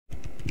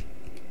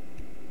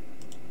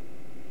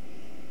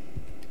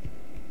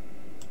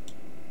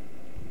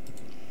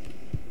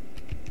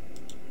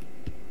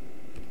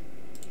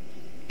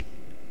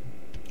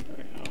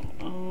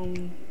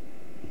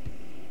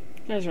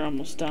guys are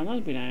almost done.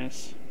 That'd be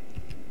nice.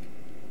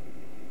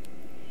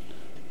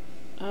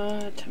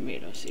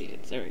 Tomato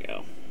seeds. There we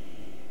go.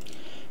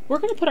 We're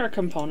gonna put our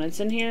components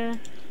in here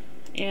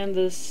and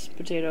this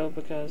potato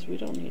because we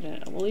don't need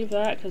it. We'll leave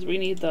that because we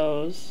need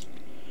those.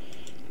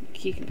 The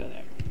key can go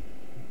there.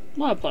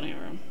 We'll have plenty of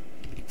room.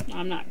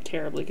 I'm not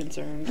terribly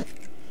concerned.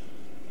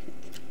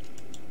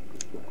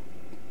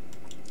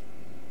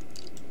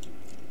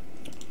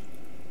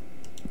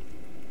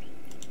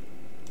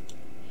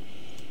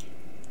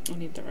 I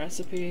need the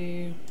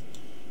recipe.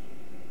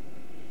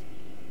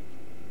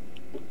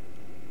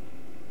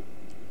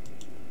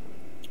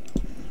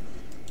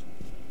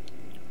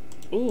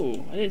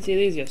 Ooh, I didn't see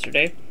these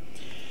yesterday.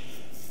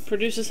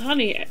 Produces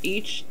honey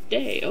each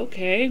day.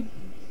 Okay.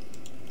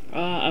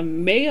 A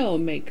mayo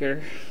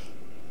maker.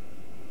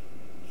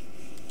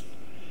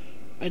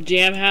 A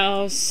jam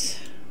house.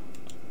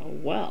 A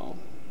well.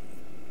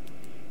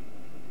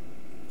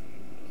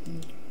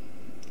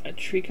 A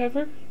tree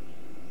cover.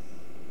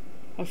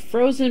 A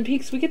frozen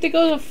peaks. We get to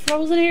go to a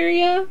frozen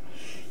area?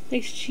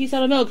 Makes cheese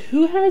out of milk.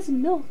 Who has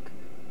milk?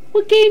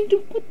 What game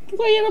do,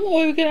 what animal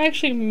we can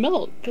actually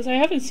milk? Because I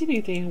haven't seen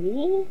anything.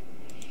 Wool?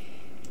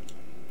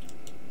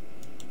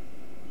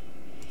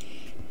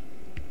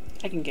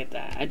 I can get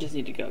that. I just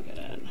need to go get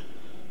it.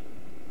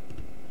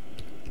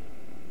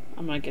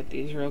 I'm gonna get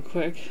these real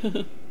quick.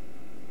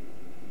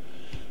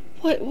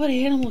 What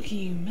animal can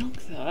you milk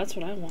though? That's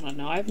what I want to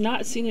know. I've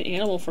not seen an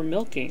animal for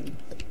milking.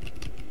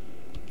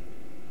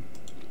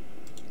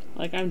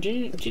 Like, I'm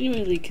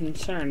genuinely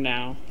concerned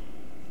now.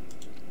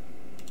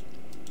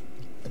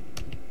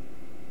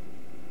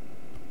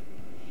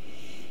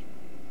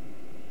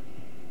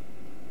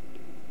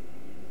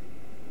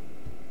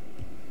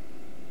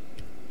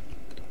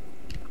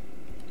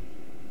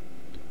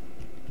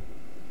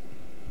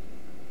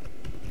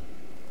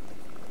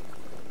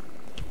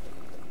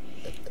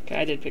 Okay,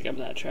 I did pick up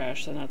that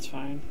trash, then that's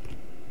fine.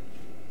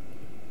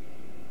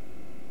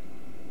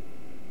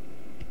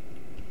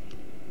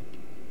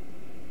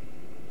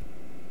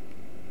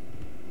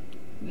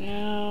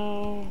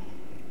 Now,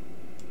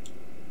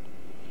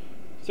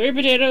 3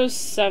 potatoes,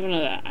 7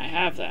 of that. I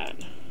have that.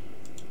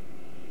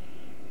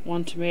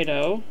 1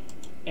 tomato,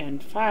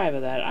 and 5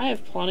 of that. I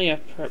have plenty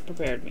of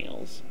prepared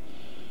meals.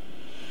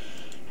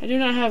 I do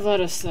not have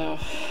lettuce, though.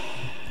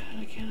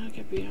 I cannot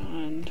get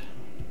beyond.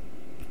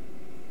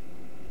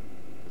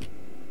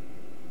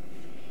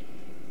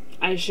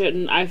 I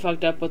shouldn't. I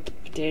fucked up with the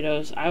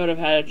potatoes. I would have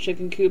had a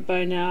chicken coop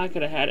by now. I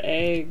could have had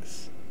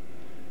eggs.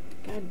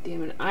 God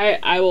damn it.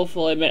 I will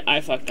fully admit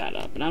I fucked that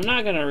up. And I'm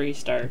not going to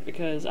restart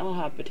because I'll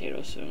have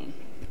potatoes soon.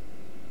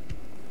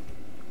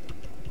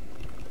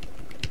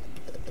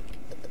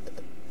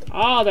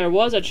 Oh, there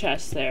was a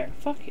chest there.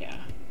 Fuck yeah.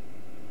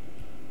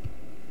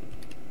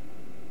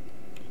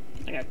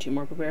 I got 2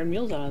 more prepared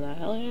meals out of that.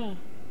 Hell yeah.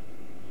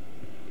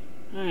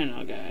 I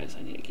know, guys.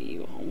 I need to get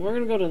you home. We're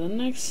going to go to the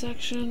next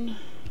section.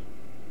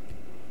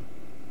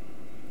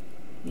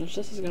 Which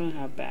this is going to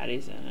have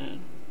baddies in it.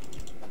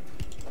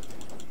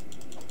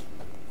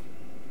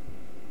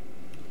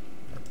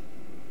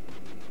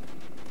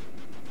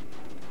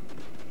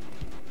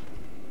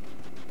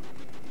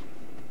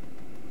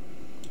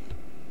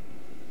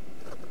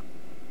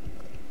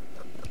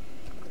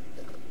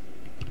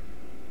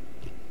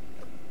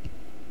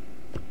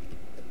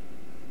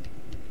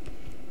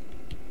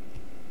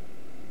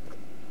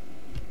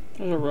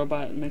 There's a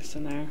robot mixed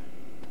in there.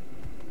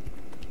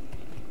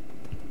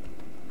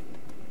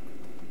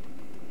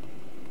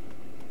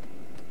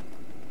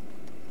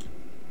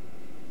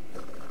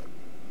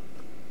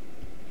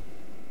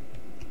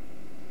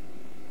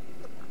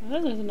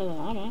 Oh, there's another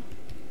llama.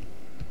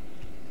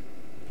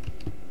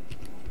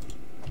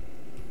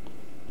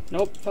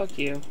 Nope, fuck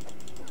you.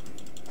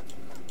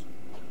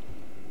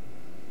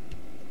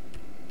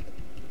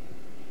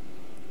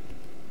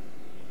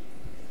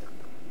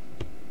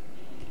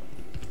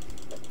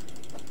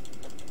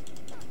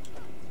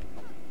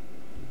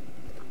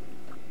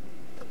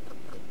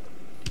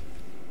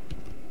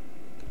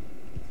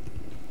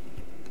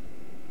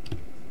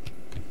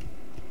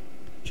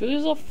 Shoot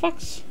these little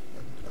fucks.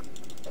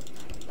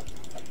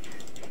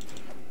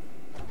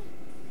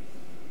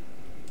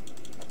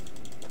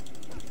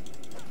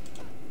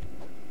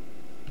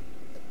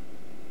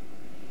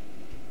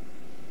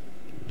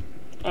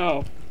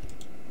 Oh.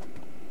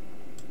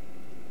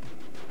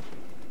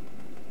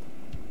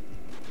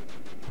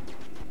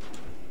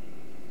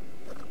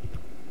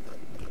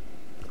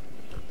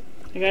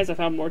 Hey guys, I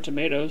found more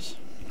tomatoes.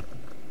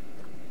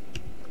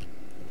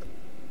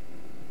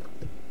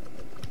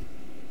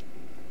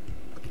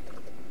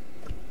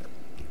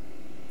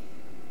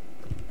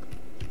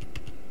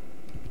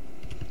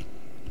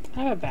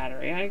 I have a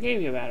battery. I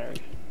gave you a battery.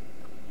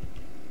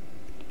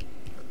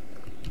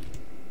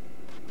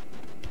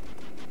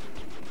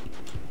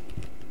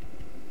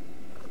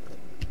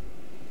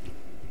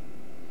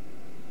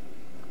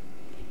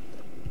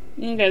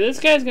 Okay, this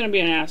guy's gonna be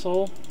an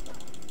asshole.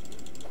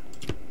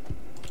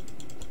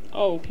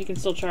 Oh, he can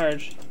still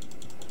charge.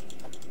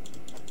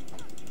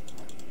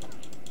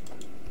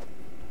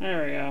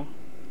 There we go.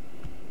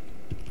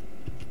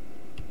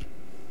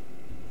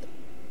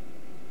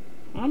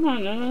 I'm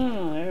not,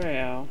 no, there we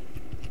go.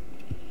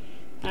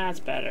 That's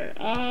better.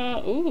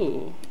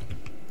 Ooh.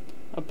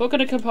 A book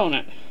and a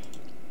component.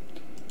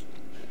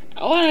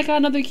 Oh, and I got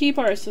another key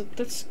part, so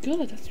that's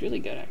good. That's really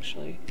good,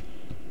 actually.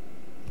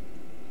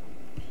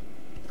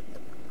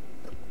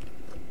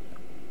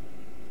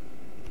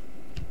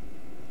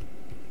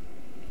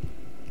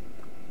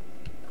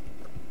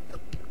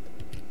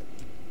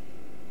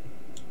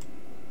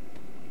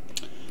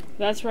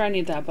 That's where I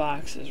need that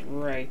box, is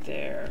right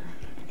there,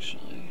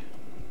 actually.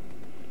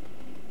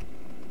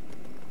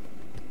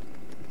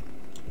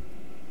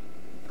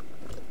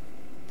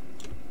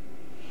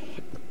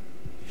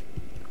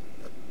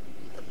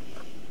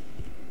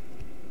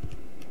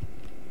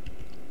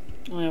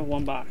 I only have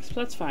one box, but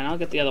that's fine. I'll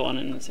get the other one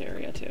in this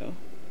area, too.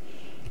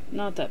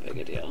 Not that big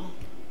a deal.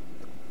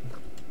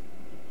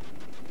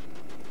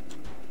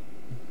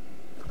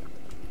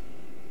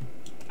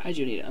 I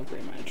do need to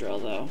upgrade my drill,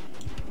 though.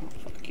 Oh,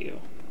 fuck you.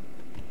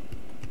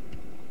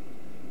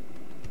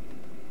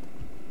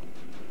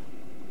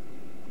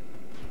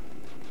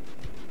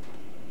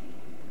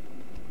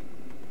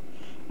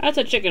 That's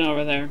a chicken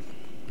over there.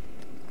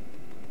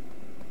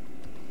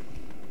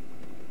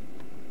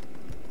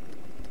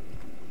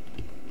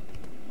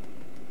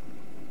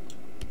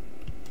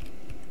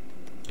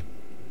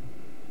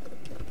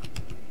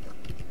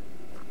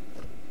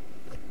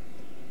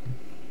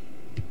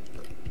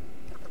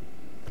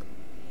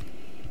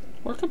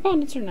 More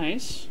components are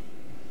nice.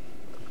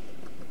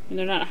 And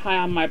they're not high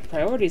on my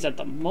priorities at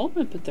the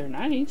moment, but they're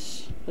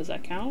nice. Does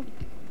that count?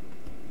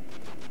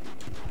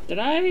 Did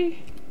I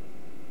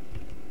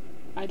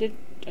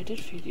did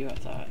feed you, I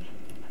thought.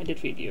 I did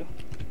feed you.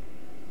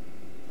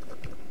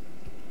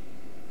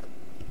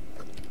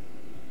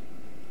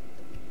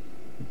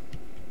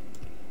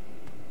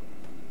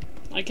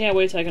 I can't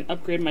wait till I can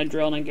upgrade my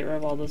drill and get rid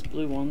of all this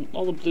blue one,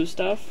 all the blue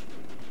stuff.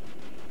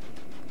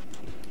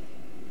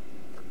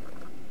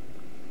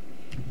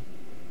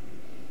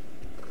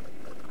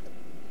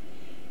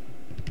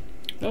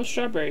 No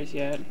strawberries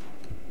yet.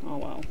 Oh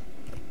well.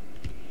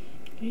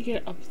 You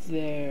get up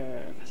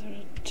there, because there's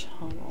a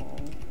tunnel.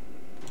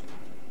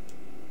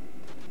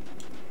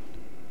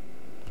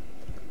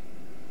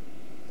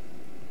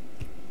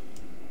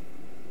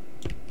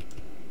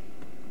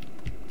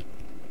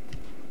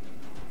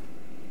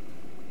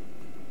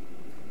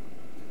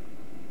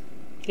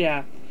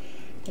 Yeah,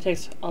 it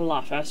takes a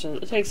lot faster.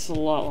 It takes a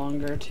lot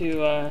longer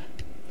to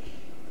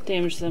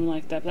damage them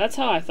like that. But that's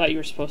how I thought you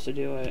were supposed to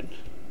do it.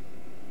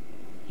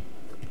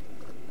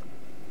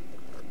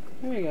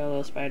 There you go,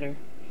 little spider.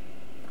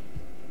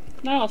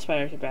 Not all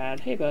spiders are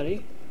bad. Hey,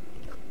 buddy.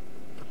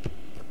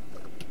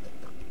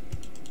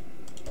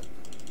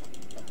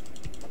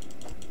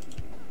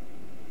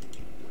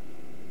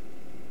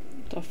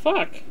 What the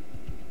fuck?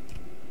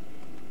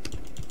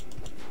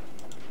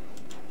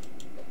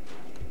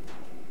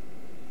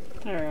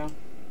 There we go.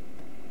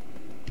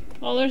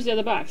 Oh, there's the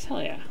other box.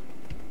 Hell yeah.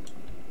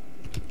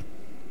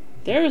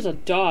 There's a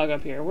dog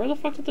up here. Where the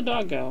fuck did the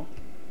dog go?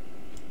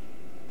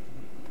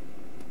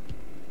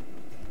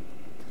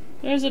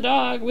 There's a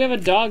dog. We have a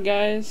dog,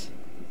 guys.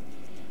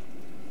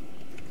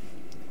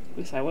 At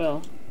least I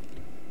will.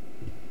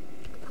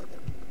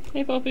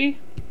 Hey, puppy.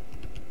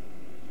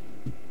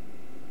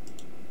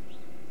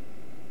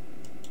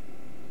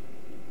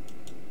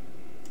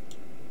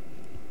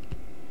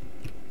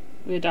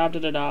 We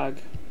adopted a dog.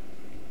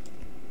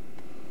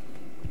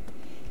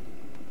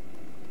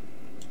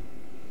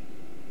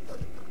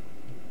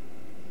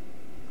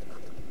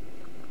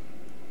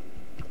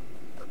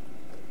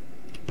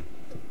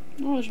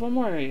 Oh, there's one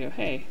more of you.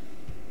 Hey.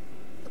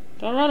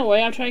 Don't run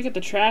away. I'm trying to get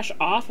the trash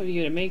off of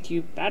you to make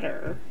you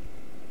better.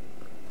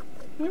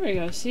 There we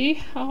go. See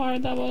how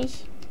hard that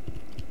was?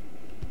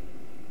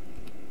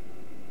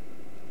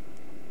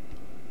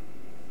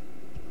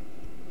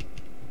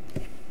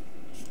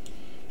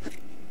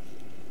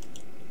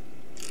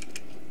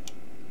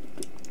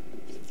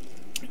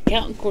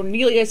 Count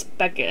Cornelius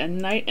Beckett, a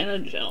knight and a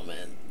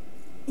gentleman.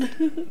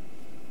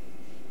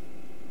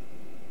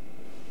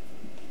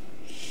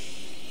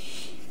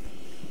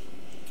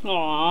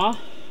 Aww.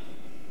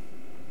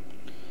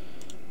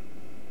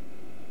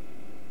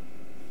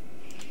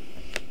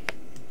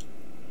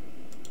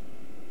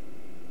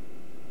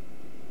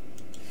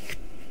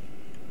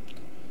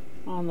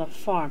 On the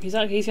farm. He's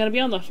gonna be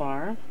on the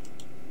farm.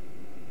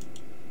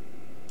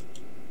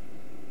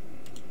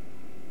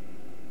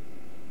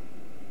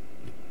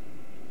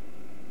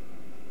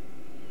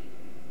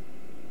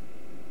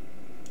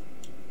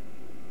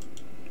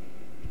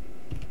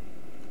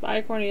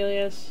 Bye,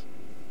 Cornelius.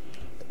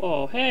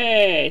 Whoa,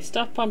 hey!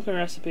 Stuffed pumpkin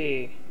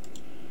recipe.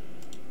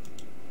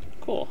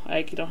 Cool.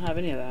 I don't have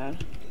any of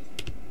that.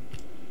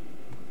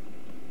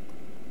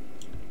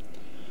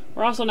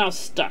 We're also now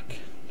stuck,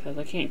 because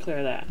I can't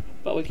clear that.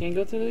 But we can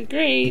go through the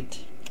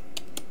grate.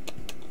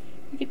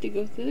 We get to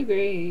go through the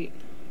grate.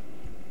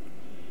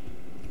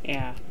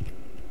 Yeah.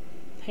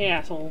 Hey,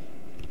 asshole.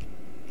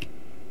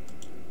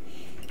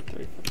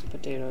 3 fucking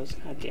potatoes.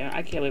 God damn,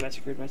 I can't believe I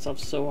screwed myself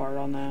so hard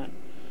on that.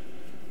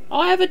 Oh,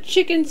 I have a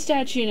chicken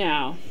statue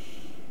now.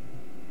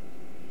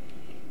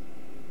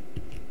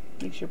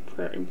 Makes your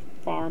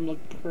farm look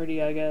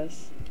pretty, I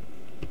guess.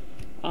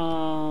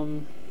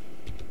 There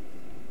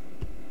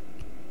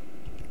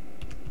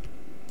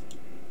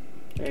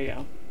you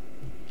go.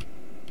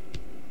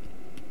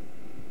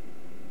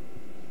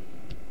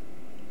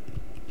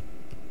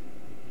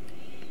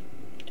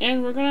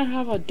 And we're gonna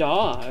have a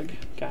dog,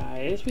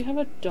 guys. We have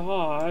a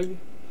dog.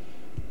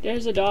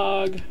 There's a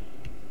dog.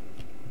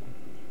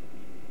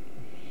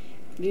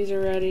 These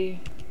are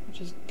ready,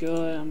 which is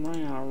good. I'm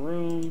running out of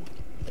room.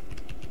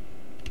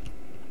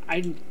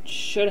 I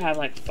should have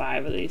like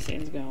 5 of these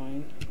things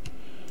going.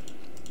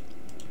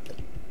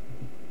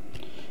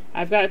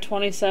 I've got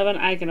 27.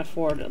 I can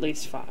afford at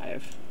least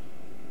 5.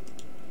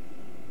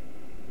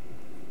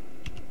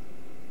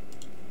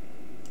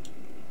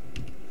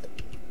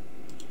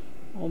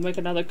 We'll make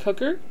another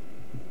cooker.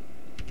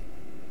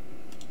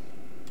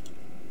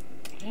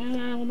 And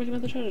we'll make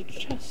another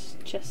chest.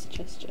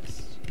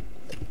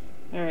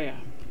 There we go.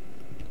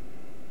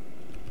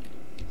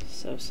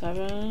 So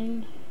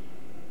 7,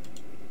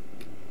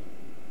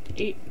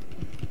 8.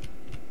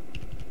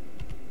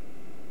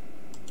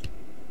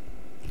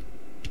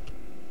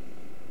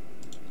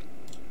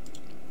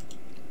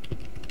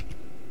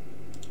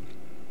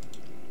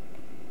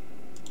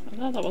 I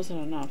thought that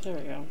wasn't enough. There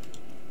we go.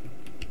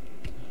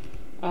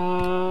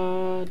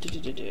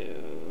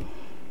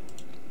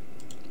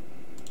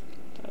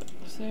 That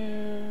was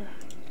there.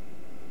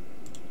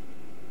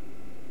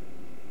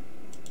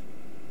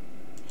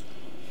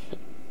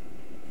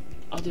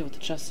 I'll deal with the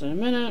chest in a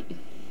minute.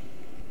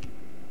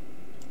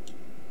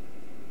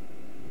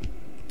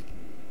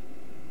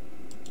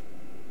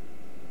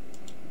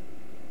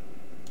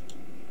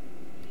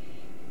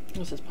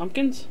 What's this,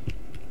 pumpkins?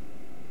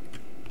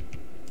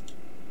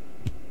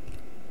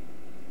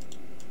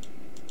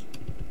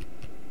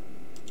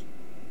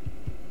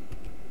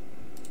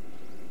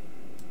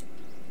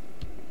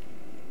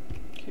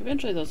 Okay,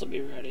 eventually those will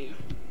be ready.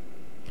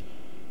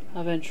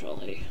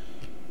 Eventually.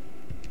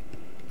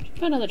 Just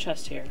put another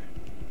chest here.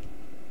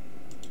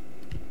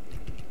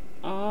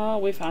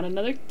 We found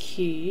another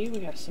key.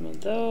 We have some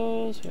of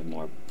those. We have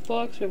more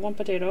books. We have 1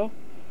 potato.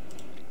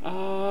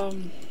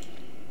 Tomato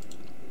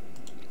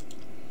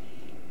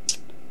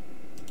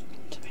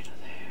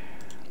there.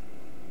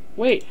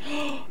 Wait,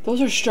 those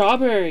are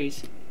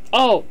strawberries.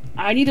 Oh,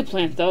 I need to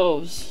plant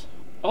those.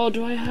 Oh,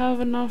 do I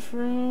have enough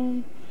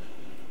room?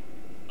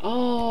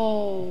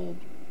 Oh,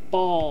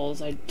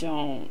 balls, I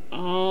don't.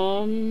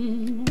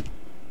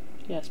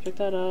 Yes, pick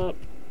that up.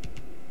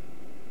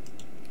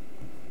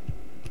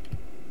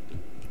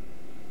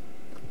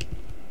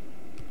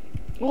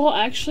 Well,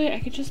 actually, I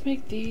could just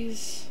make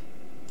these.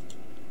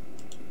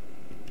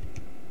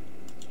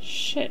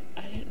 Shit,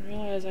 I didn't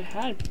realize I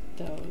had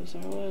those.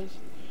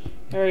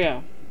 There we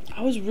go.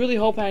 I was really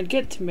hoping I'd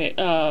get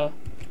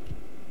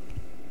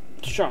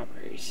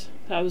strawberries.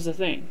 That was the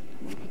thing.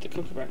 I'm gonna put the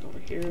cooker back over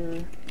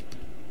here.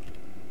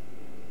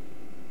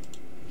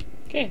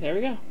 Okay, there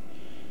we go.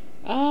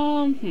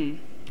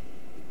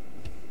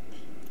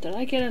 Did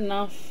I get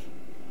enough?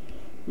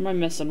 Or am I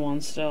missing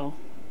one still?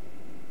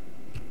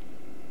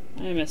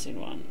 I'm missing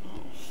one.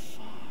 Oh,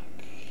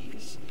 fuck.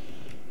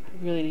 I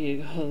really need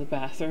to go to the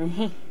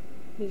bathroom.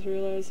 Just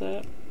realized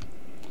that.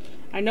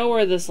 I know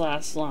where this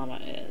last llama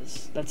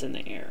is. That's in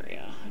the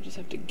area. I just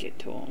have to get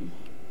to him.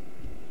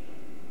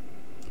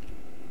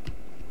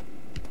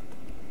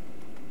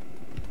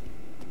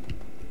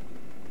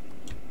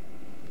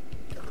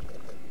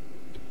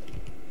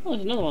 Oh,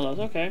 there's another one of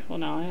those. Okay. Well,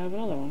 now I have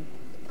another one.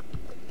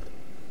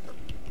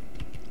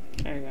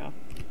 There you go.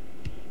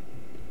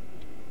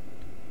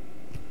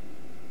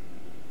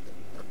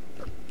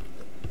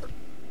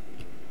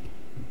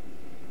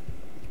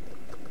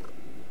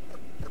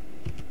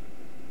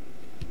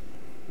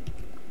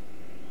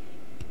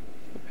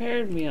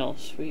 Prepared meal,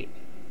 sweet.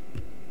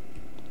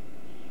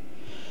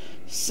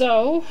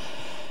 So,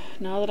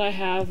 now that I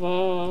have 5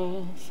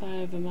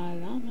 of my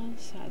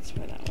llamas, that's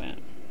where that went.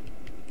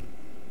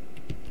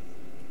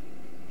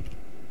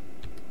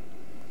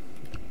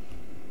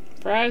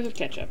 Fries with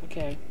ketchup,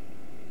 okay.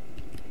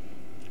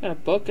 Got a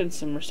book and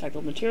some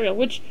recycled material,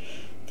 which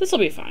this will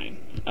be fine.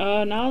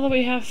 Now that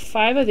we have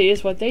 5 of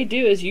these, what they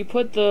do is you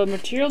put the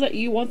material that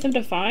you want them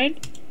to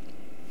find,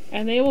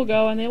 and they will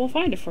go and they will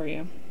find it for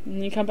you.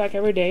 And you come back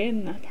every day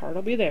and that part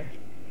will be there.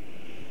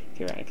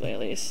 Theoretically, at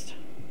least.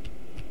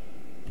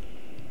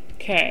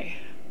 Okay.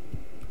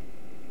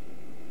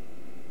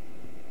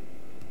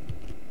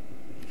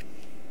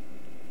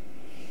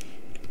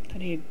 I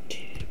need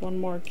 1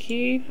 more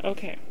key.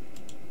 Okay.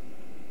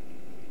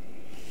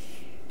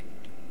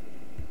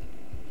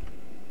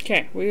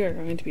 Okay, we are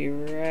going to be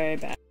right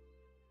back.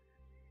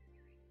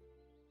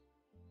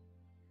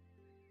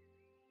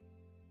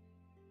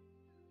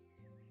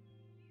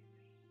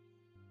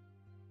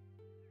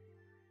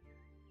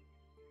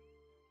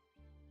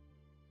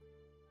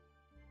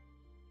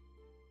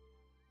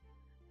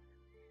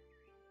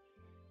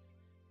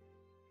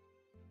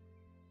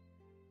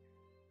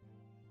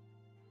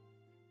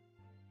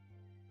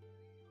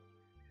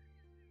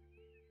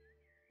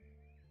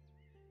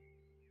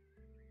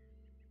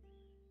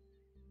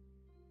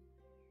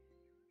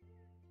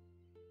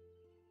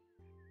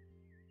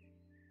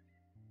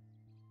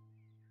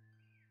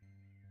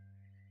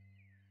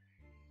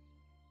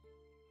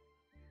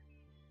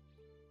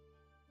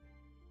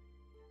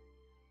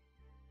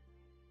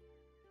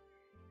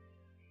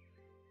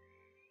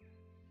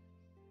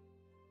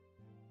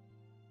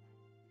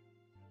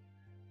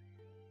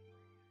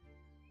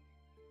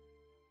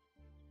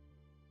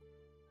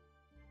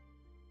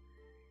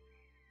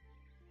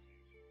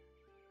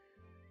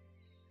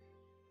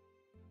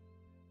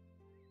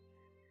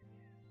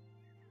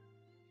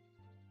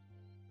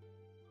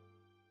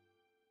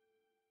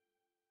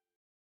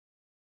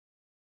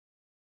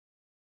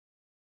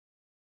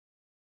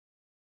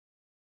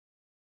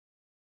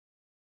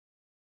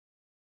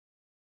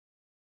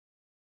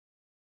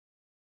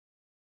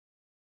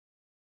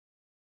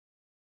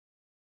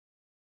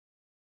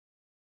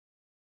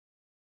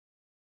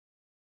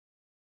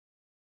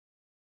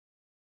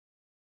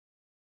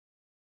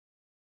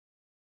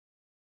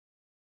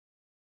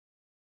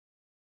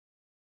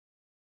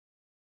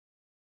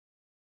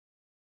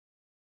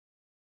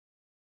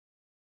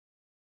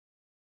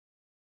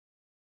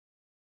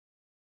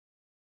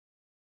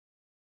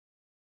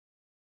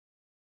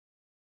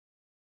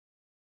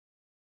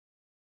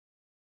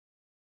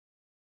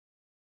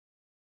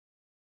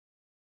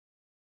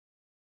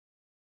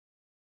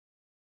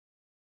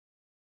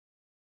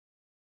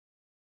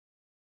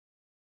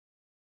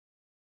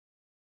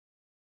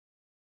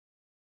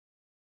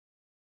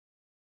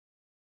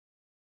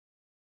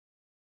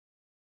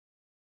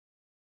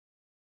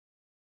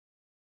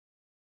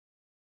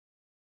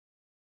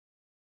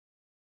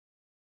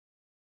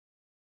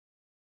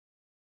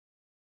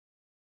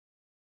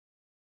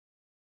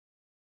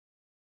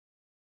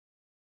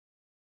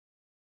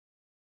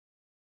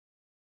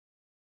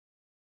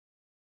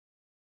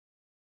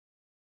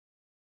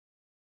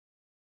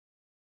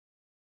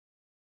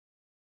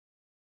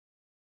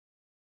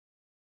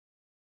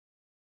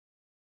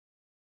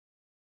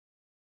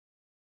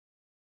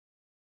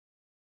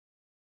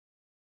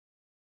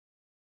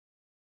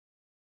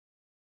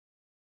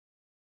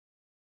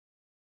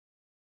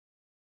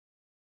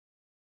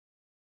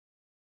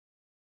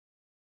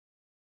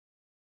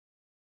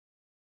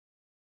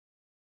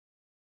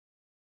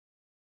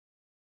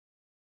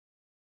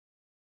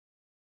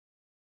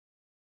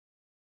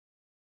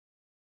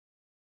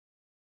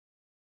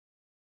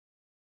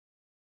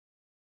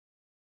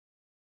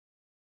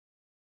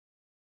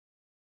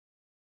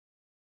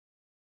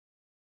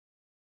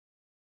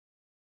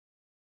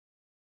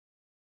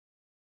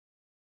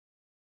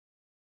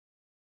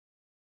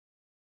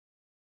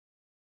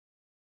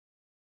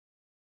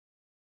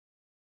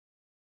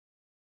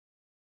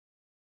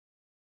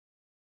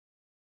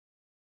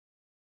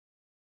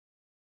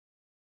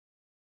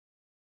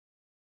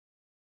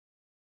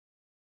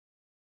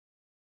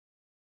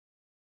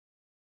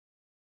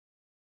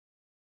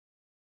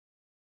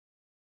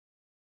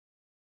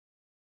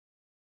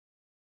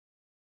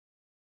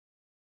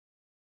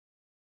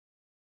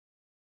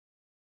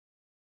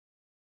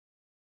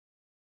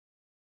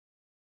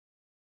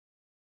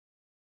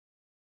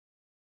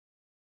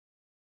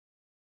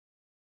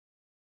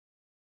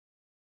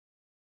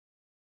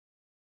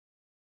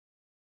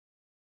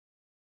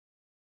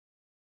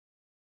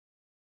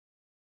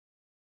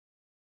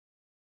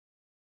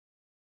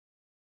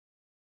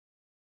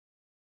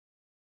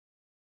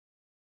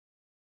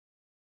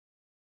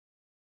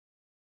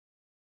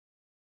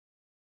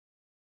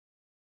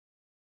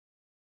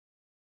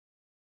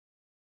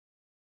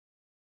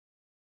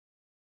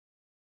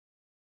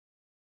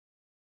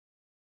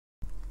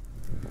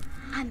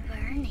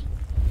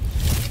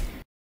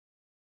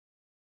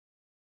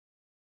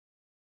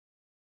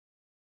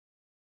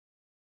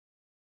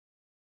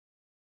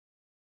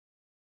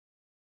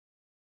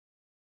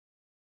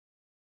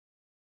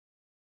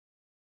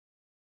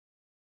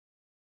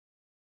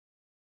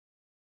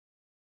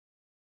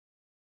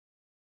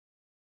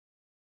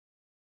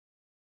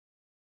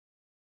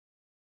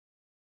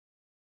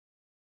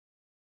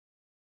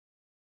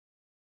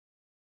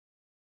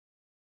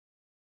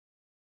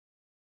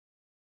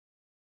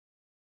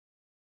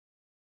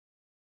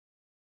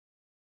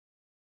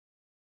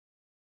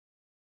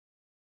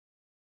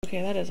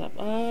 okay, that is up.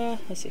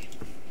 Let's see.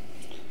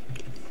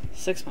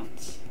 6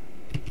 months.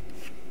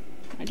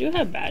 I do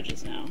have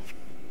badges now.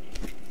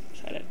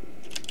 Excited.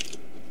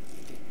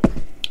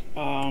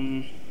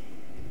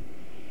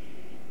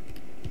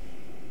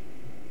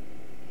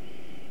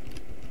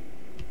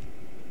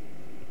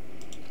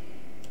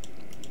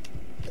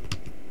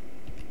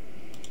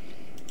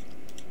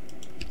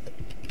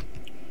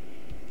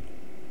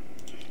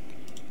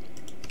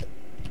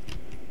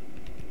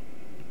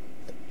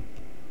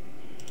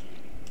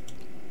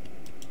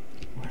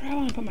 Where do I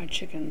want to put my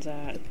chickens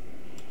at?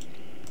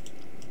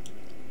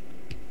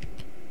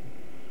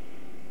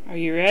 Are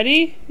you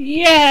ready?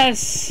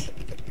 Yes!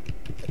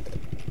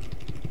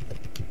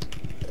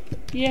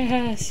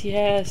 Yes,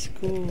 yes,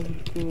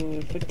 good,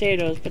 good.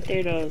 Potatoes,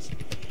 potatoes.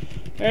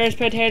 There's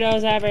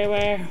potatoes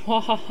everywhere.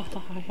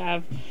 I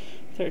have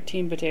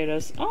 13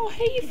 potatoes. Oh,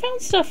 hey, you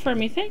found stuff for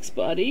me. Thanks,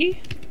 buddy.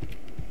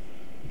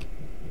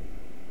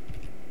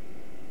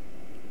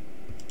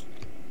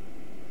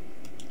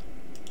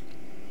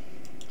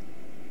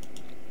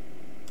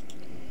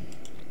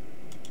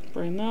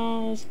 Bring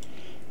those.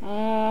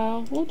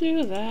 We'll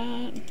do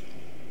that.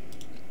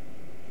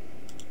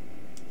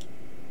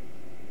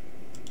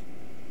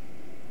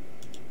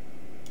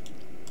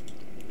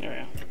 There we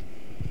go.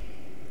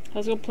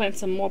 Let's go plant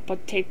some more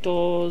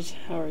potatoes.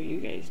 How are you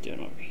guys doing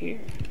over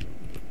here?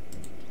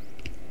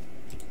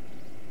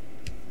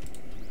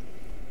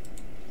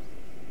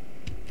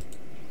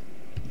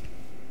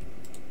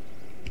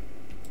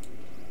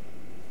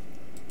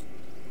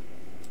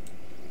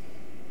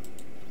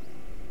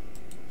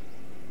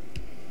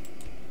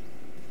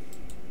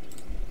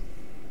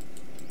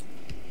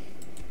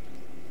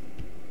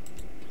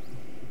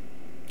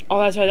 Oh,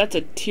 that's right. That's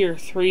a tier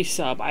 3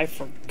 sub. I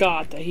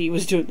forgot that he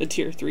was doing the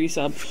tier 3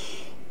 sub.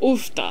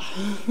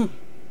 Oofta.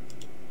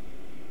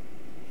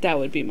 That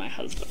would be my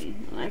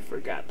husband. And I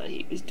forgot that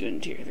he was doing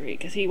tier 3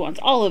 because he wants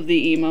all of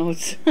the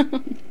emotes.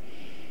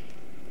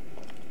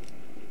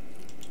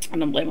 I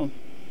don't blame him.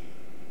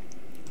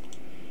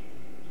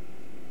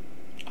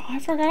 Oh, I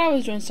forgot I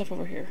was doing stuff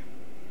over here.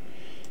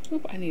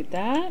 Oop, I need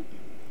that.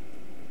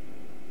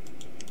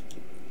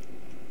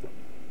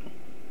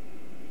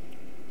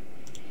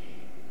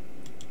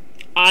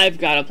 I've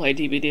got to play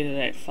DBD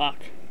today. Fuck.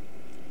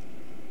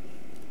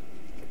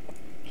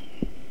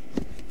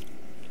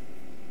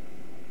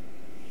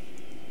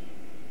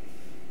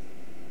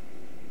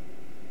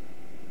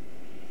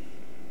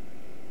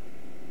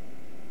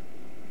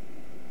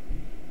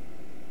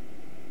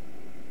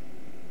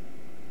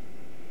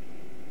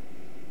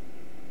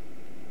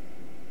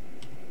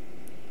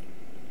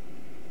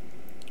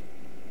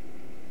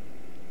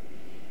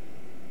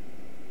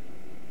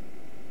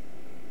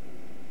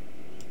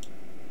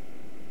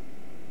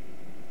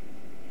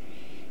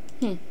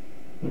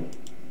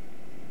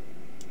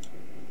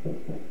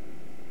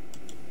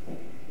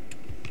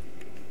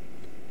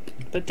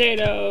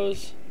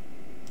 Potatoes.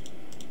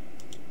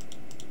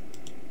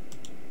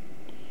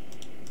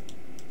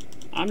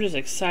 I'm just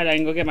excited I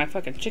can go get my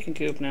fucking chicken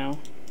coop now.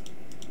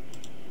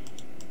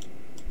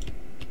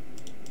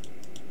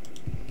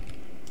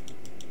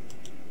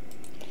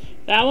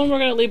 That one we're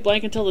gonna leave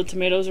blank until the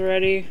tomatoes are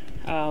ready.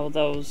 Oh,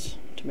 those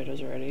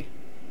tomatoes are ready.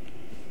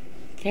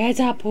 It's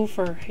a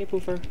poofer. Hey,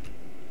 poofer.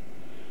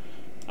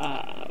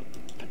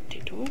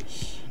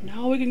 Potatoes.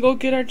 Now we can go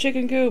get our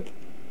chicken coop.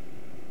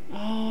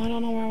 Oh, I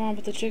don't know where I want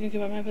to put the chicken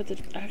coop. I might put the...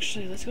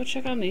 Actually, let's go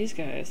check on these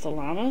guys. The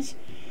llamas.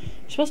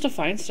 You're supposed to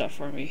find stuff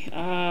for me.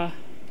 I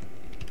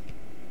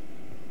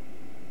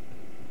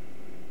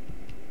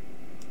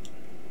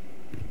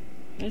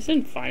just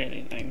didn't find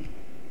anything.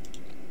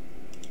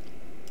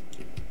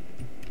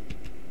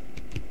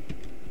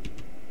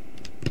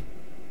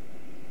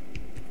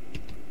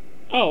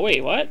 Oh,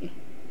 wait, what?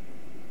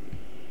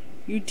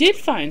 You did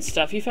find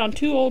stuff. You found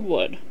 2 old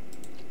wood.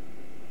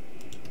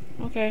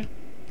 Okay.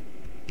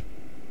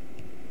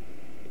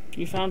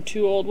 You found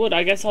 2 old wood.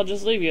 I guess I'll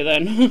just leave you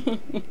then.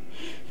 I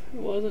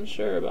wasn't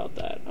sure about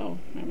that. Oh,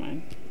 never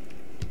mind.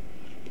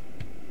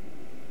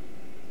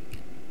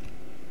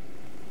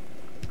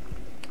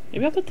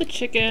 Maybe I'll put the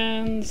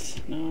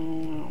chickens. No, I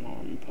don't know where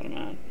I'm gonna put them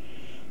at.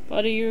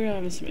 Buddy, you're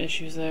having some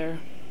issues there.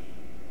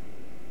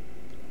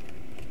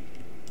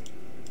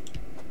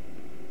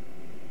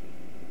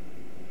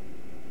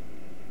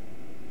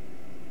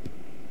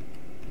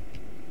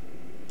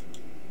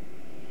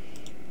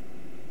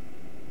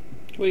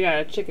 We got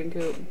a chicken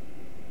coop.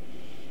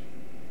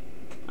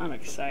 I'm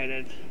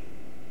excited.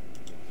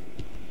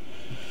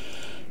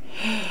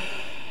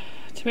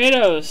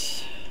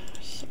 Tomatoes.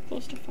 So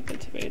close to fucking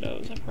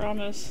tomatoes, I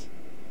promise.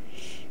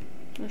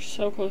 We're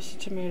so close to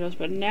tomatoes,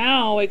 but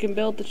now we can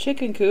build the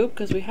chicken coop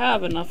because we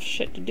have enough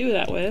shit to do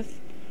that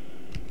with.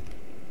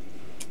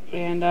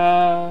 And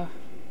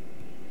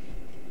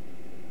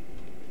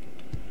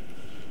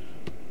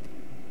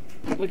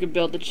we could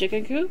build the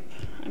chicken coop.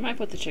 I might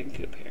put the chicken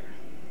coop here.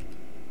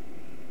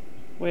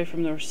 Away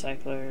from the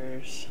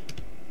recyclers.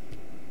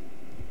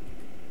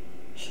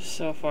 It's just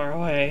so far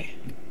away.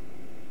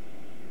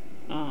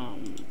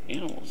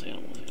 Animals.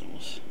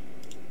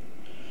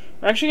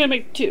 We're actually gonna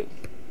make 2.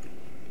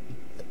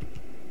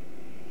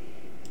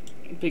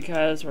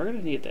 because we're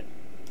gonna need it.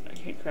 I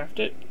can't craft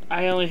it.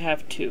 I only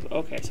have 2.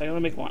 Okay, so I can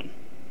only make 1.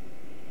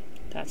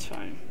 That's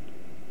fine.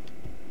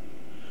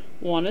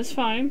 1 is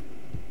fine.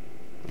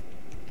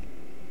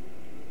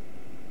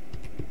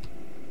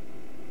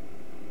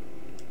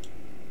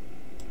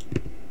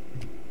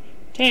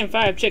 Tame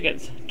 5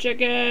 chickens.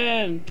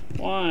 Chicken!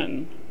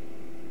 1.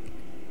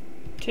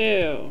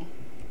 2.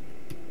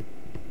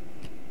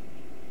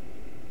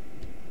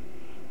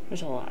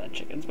 There's a lot of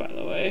chickens, by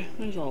the way.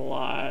 There's a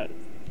lot.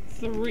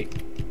 3.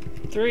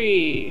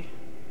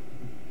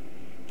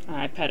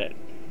 I pet it.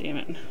 Damn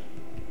it.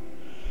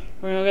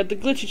 We're gonna get the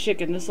glitchy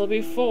chicken. This will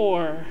be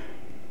 4.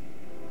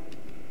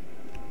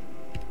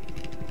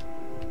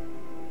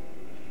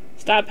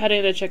 Stop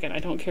petting the chicken. I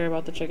don't care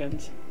about the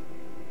chickens.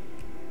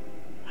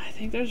 I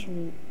think there's...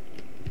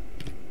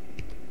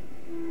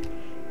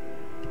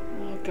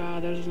 Oh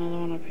god, there's another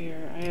one up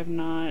here. I have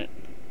not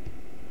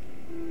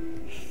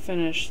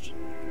finished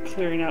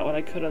clearing out what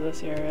I could of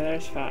this area.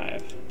 There's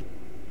 5.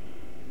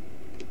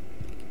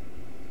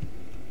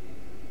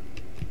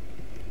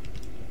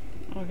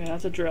 Okay,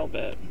 that's a drill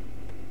bit.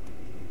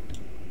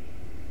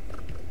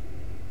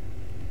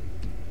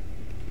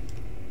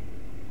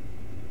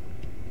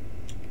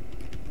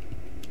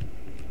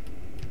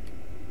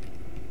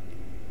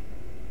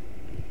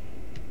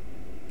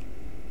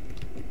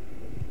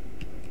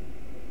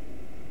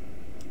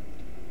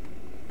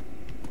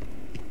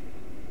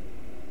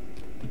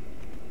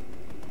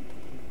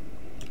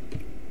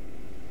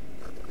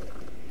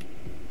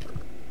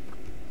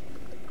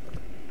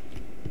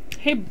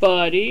 Hey,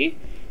 buddy.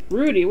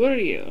 Rudy, what are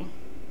you?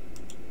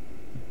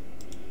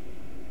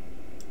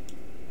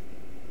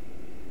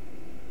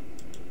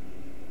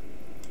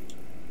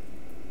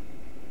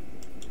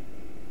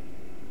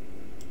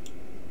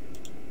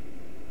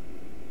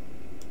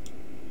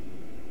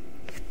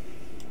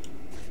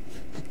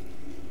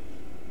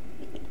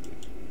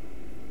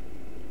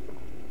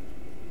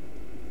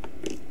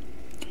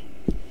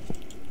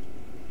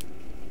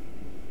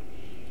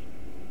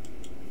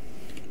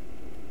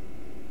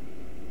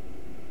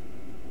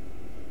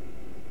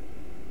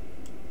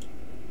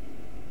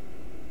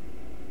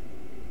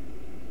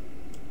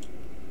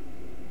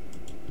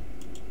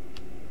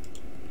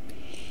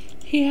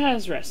 He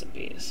has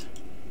recipes.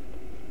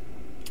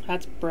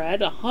 That's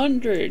bread.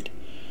 100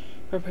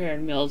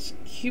 prepared meals.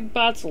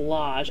 Cubot's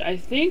Lodge. I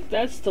think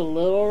that's the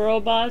little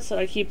robots that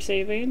I keep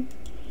saving.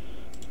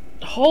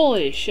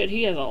 Holy shit,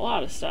 he has a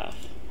lot of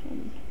stuff.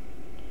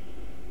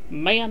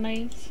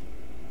 Mayonnaise.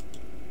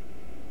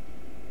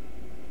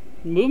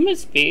 Movement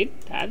speed.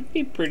 That'd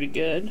be pretty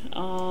good.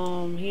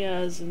 He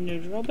has a new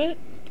drill bit.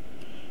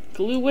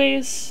 Glue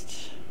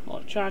waste.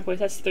 Electronic waste.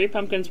 That's 3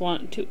 pumpkins,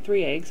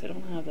 3 eggs. I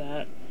don't have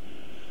that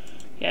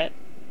yet.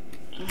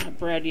 I don't have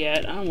bread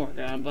yet. I'm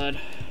working on it, bud.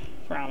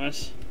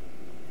 Promise.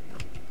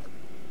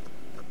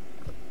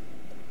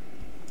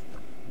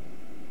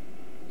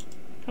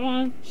 Come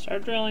on,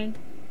 start drilling.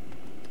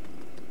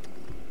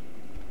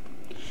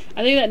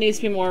 I think that needs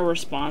to be more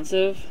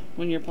responsive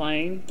when you're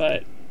playing,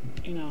 but,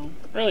 you know,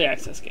 early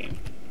access game.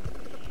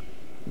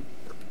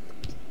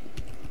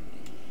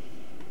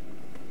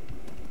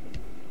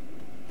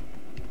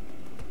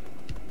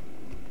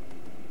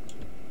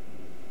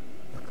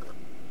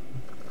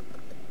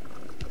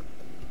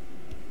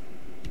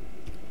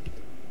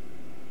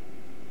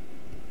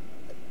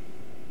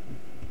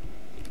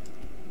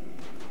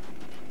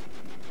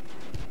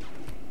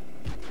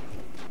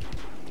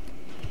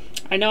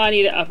 I know I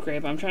need to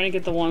upgrade, but I'm trying to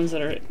get the ones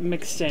that are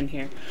mixed in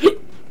here.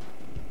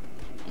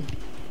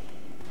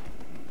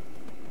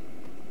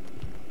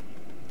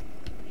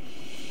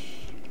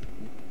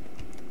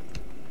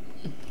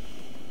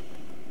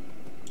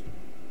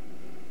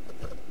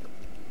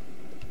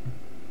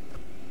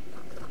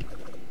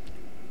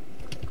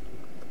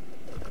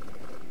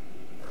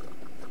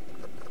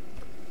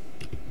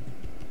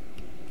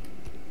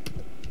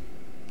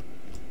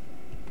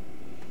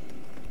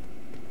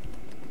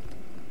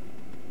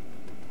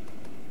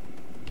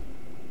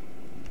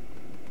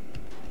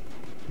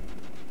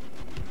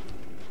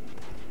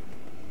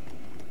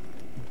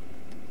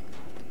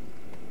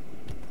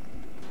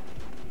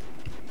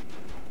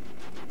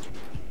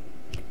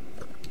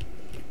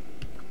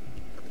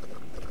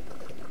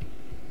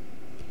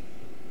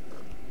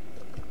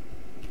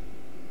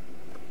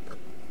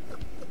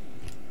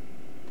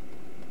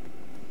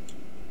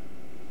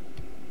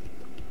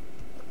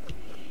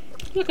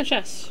 Look, a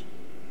chest.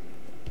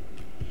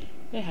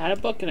 They had a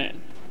book in it.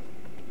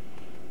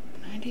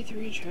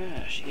 93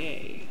 trash,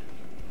 yay.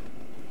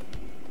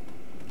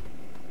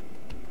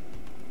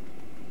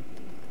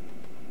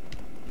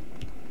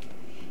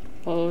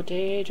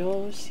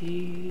 Potato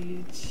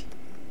seeds.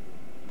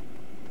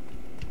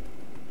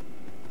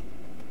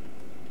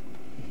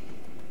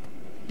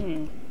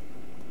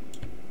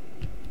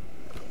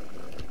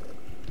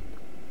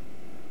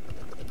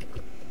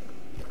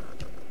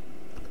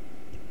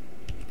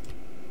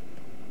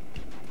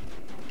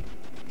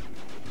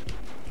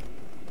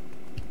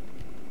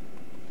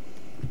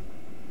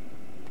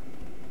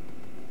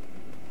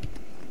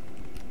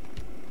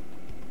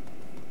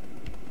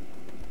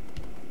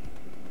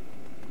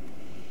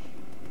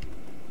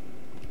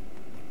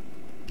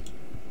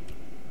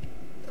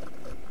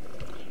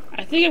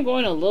 think I'm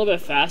going a little bit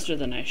faster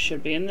than I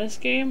should be in this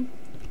game.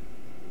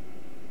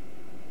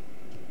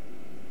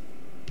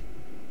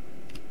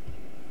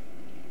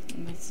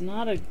 And that's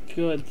not a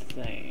good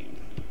thing.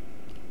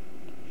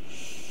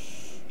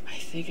 I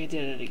think I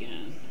did it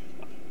again.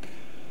 Fuck.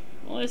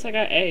 Well, at least I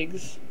got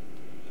eggs.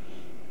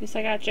 At least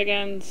I got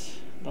chickens.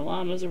 The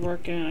llamas are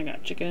working. I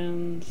got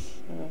chickens.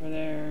 They're over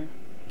there.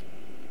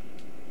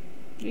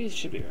 These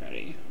should be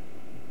ready.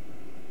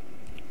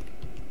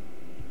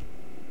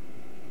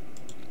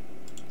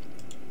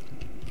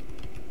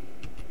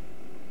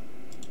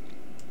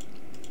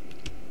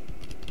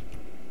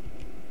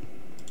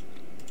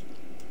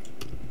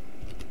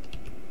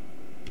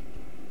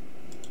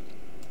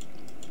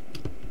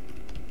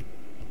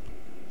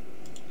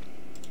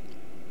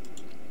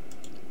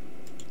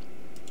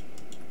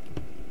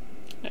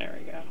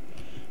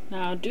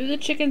 Now, do the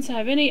chickens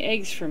have any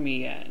eggs for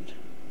me yet?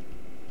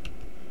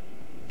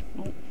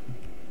 Nope.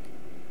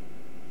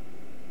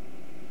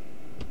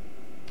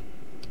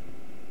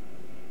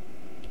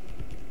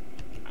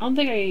 I don't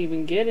think I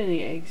even get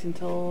any eggs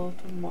until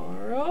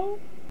tomorrow.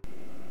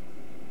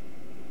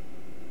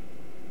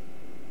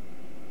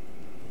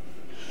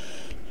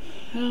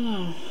 I don't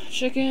know.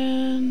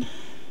 Chicken.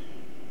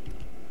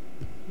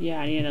 Yeah,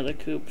 I need another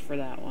coop for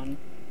that one.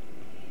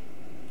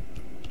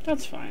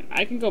 That's fine.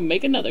 I can go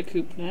make another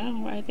coop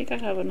now. I think I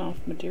have enough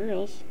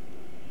materials.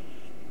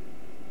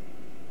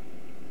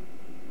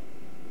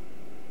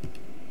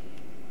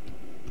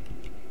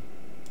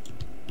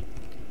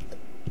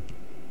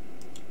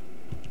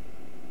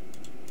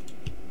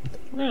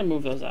 We're gonna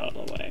move those out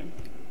of the way.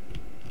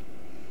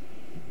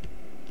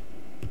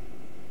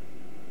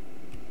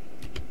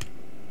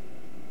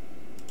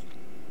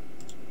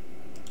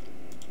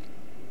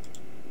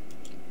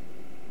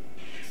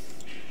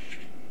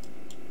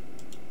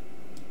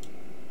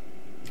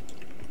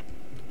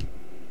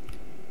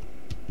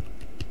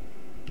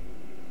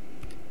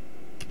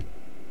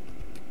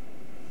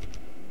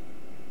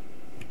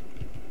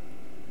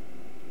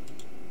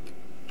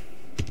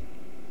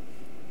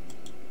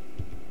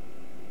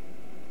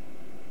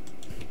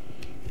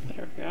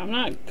 I'm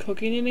not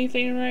cooking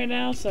anything right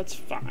now, so that's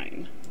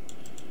fine.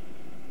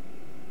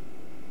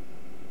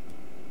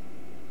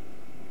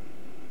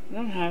 I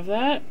don't have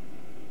that.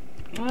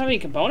 I don't have any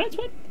components?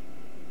 What?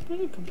 I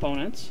have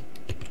components.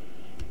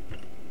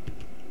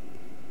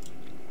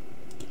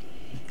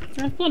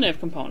 I have plenty of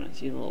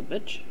components, you little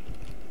bitch.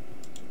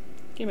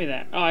 Give me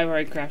that. Oh, I've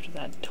already crafted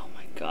that. Oh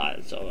my god,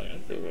 that's all I gotta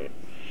do.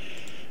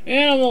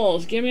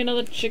 Animals! Give me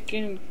another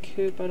chicken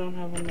coop. I don't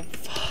have one.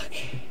 Fuck.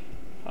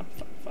 Fuck,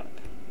 fuck, fuck.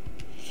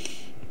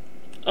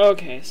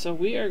 Okay, so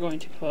we are going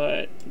to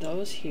put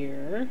those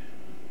here.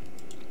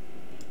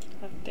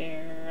 Up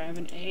there. I have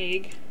an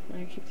egg. We're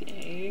gonna keep the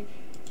egg.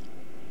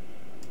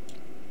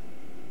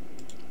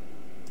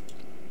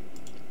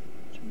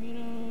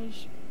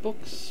 Tomatoes,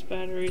 books,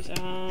 batteries.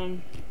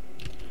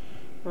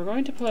 We're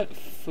going to put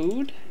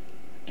food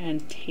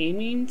and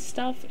taming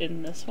stuff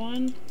in this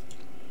one.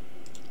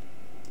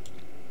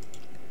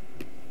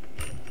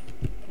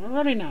 We're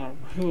running out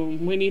of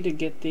room. We need to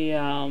get the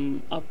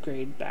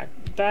upgrade an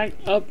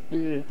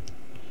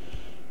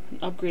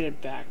upgraded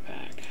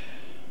backpack.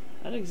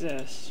 That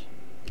exists.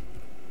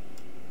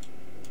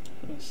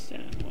 I'm gonna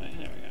stand in the way.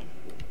 There we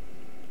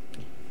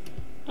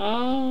go.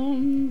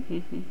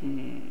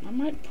 I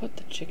might put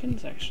the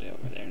chickens actually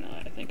over there now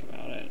that I think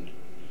about it.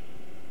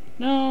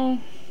 No.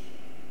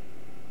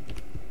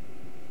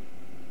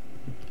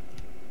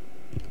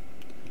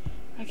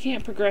 I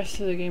can't progress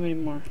through the game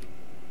anymore.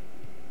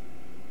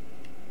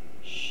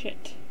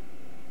 Shit.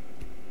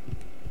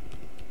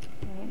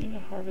 I don't need to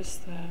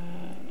harvest that.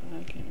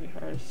 That can't be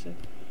harvested.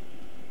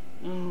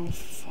 Oh,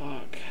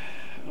 fuck.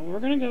 We're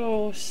gonna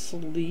go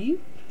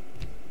sleep.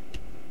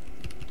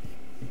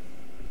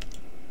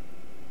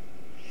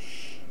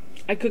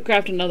 I could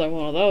craft another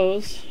one of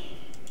those.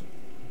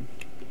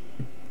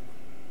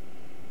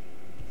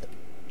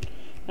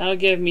 That'll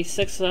give me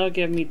 6, so that'll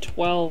give me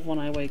 12 when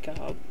I wake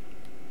up.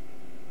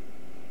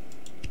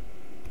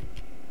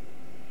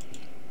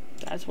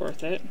 That's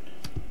worth it.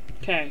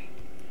 Okay.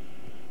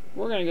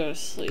 We're gonna go to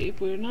sleep.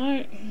 We're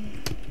not...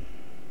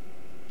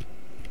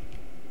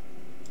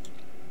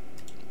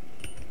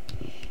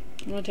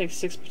 I'm gonna take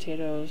 6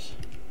 potatoes.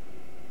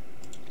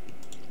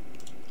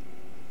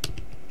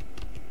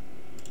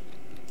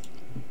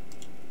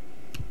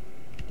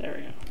 There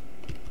we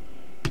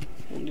go.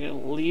 I'm gonna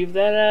leave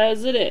that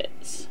as it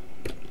is.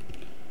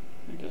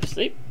 I'm gonna go to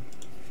sleep.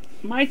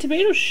 My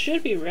tomatoes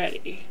should be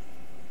ready.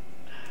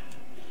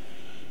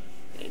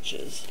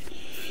 Bitches.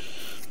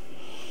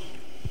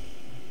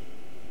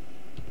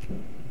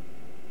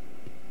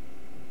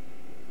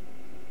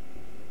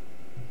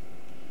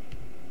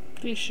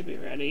 These should be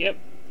ready, yep.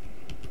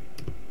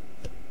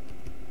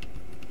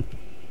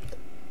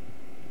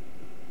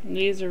 And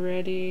these are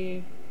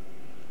ready.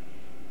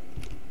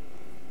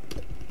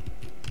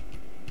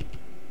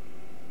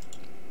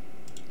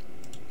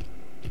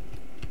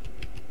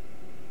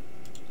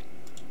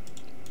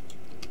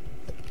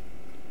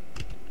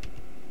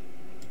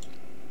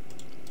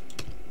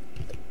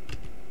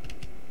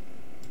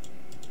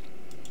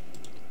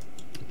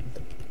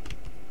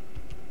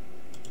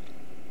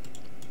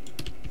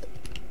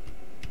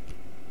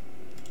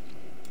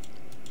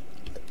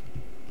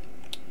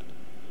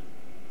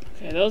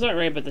 Okay, those aren't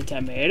ready, but the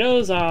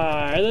tomatoes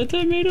are. The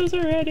tomatoes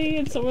are ready,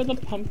 and so are the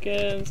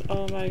pumpkins.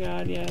 Oh my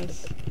god,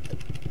 yes.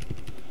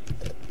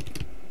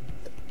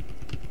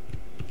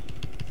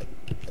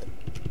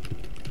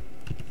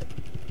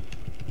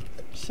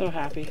 So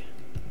happy.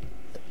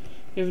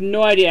 You have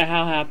no idea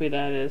how happy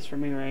that is for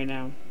me right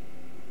now.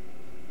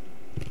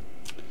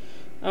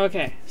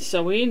 Okay,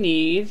 so we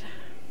need...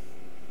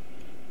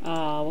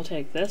 we'll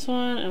take this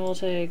one, and we'll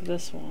take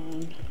this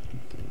one.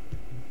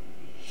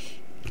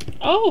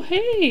 Oh,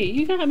 hey!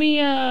 You got me,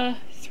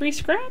 3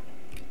 scrap?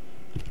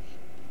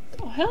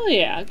 Oh, hell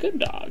yeah. Good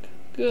dog.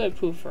 Good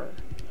poofer.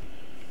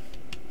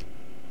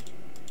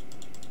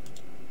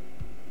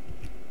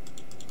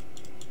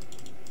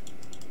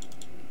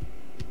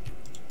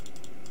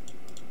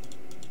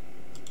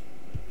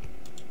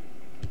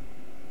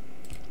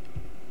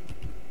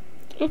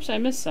 Oops, I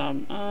missed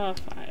some. 5.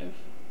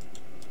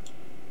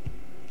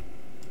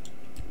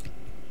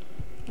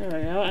 There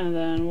we go, and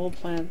then we'll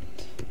plant...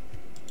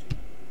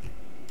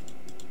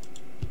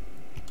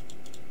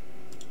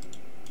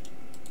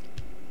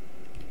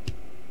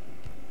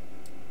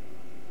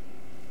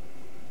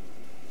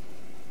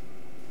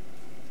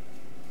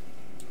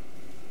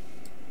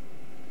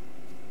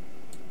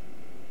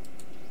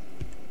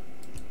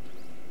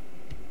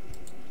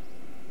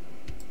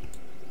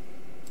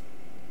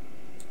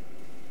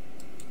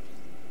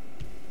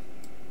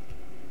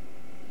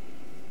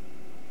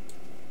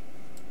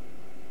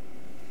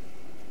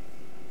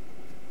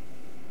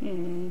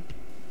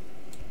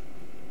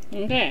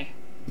 Okay,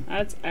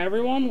 that's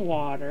everyone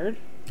watered.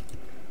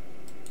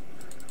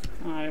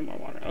 Oh, I need more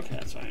water. Okay,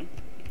 that's fine.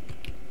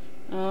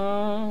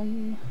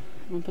 I'm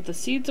gonna put the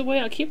seeds away.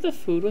 I'll keep the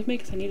food with me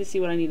because I need to see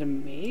what I need to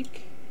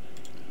make.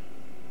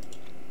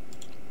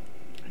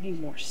 I need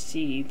more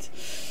seeds.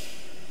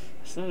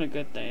 That's not a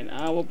good thing.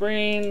 We'll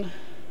bring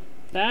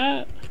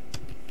that.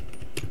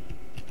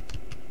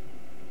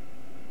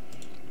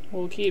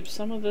 We'll keep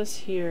some of this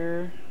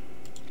here.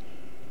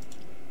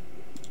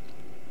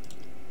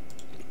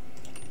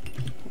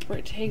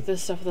 We'll take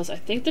this stuff with us. I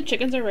think the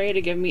chickens are ready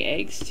to give me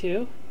eggs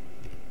too.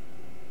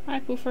 Hi,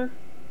 poofer.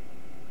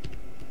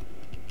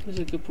 Who's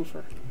a good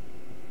poofer?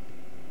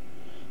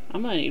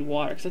 I'm gonna need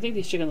water because I think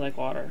these chickens like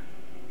water.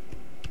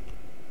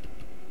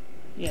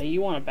 Yeah, you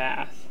want a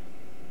bath.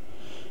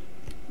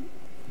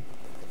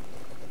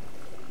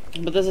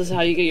 But this is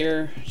how you get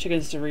your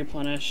chickens to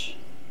replenish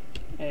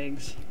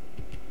eggs.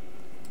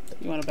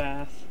 You want a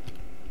bath.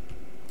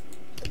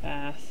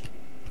 Bath.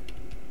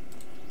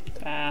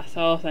 Bath.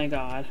 Oh, thank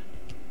God.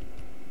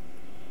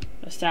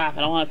 Stop. I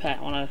don't want a pet.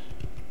 I want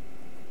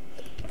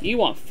to... You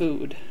want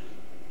food.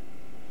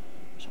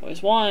 There's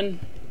always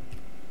one.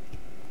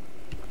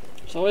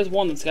 There's always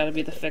one that's got to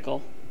be the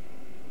fickle.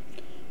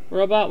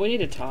 Robot, we need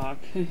to talk.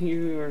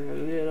 You are a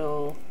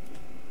little...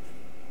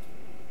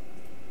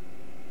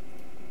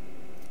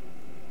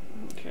 I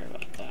don't care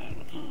about that.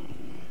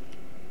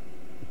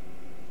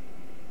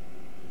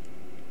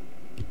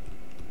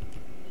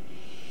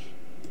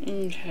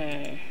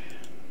 Okay.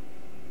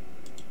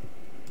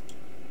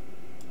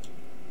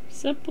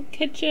 Simple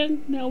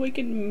kitchen. Now we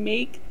can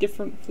make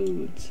different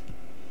foods.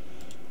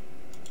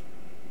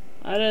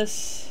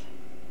 Lettuce.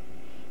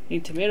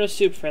 Need tomato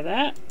soup for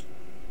that.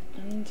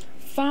 And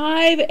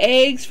 5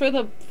 eggs for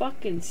the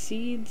fucking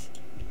seeds.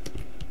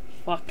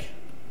 Fuck.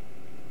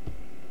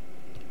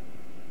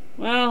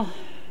 Well,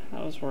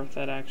 that was worth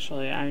it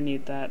actually. I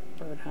need that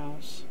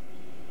birdhouse.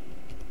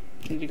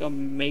 Need to go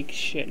make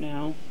shit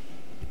now.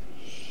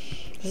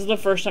 This is the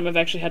first time I've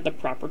actually had the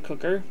proper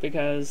cooker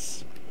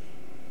because,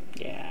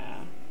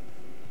 yeah,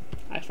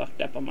 I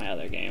fucked up on my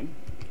other game.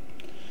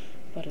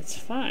 But it's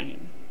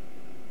fine.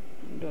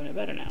 I'm doing it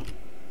better now.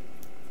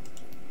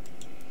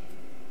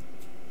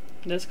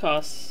 This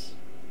costs...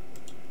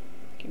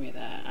 Give me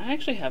that. I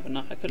actually have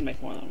enough. I could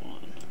make more than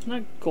one. I'm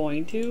not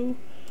going to,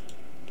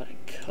 but I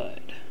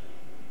could.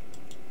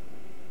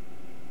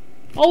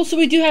 Oh, so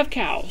we do have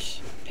cows.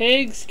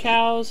 Pigs,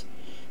 cows,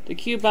 the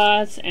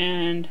Cubots,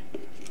 and...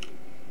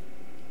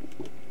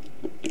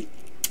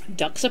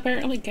 ducks,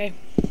 apparently. Okay.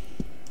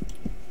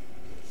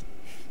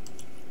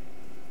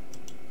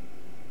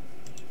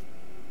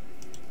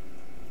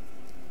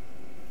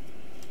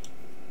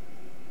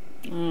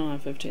 Oh,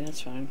 15,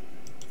 that's fine.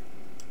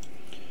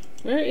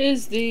 Where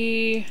is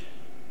the...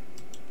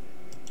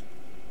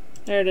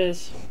 There it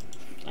is.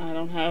 I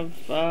don't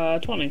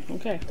have 20.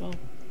 Okay, well.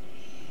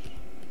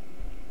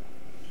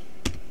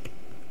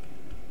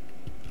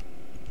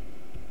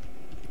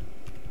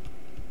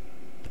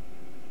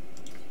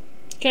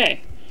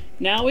 Okay,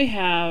 now we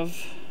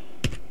have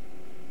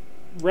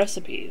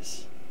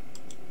recipes.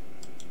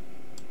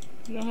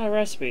 We don't have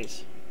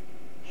recipes.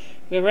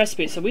 We have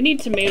recipes, so we need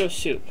tomato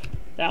soup.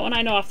 That one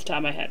I know off the top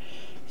of my head.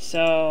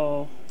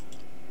 So...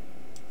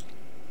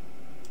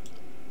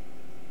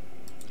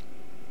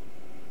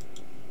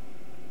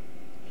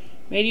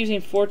 made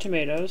using 4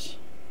 tomatoes.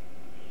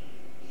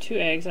 2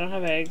 eggs. I don't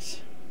have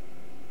eggs.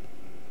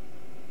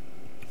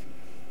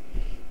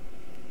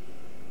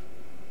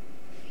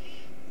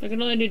 I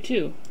can only do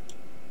 2.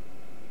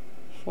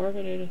 4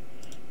 potatoes.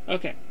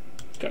 Okay.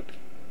 cook.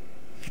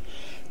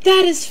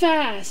 That is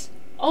fast!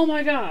 Oh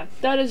my god,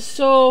 that is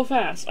so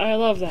fast. I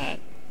love that.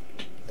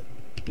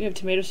 We have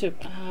tomato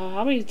soup.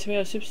 How many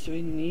tomato soups do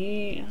we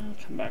need? I'll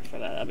come back for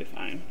that. That'll be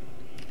fine.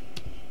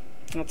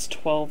 That's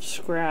 12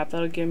 scrap.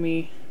 That'll give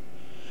me...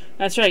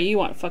 That's right, you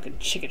want fucking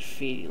chicken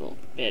feet, you little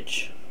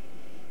bitch.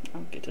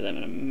 I'll get to them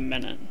in a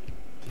minute.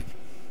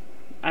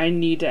 I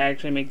need to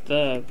actually make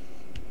the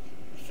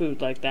food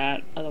like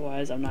that.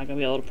 Otherwise, I'm not going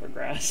to be able to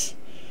progress.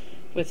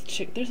 With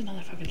chicken... There's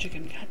another fucking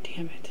chicken. God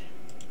damn it.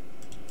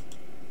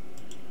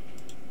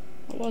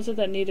 What was it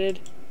that needed?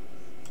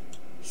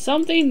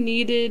 Something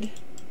needed...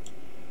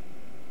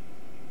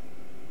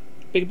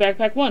 Big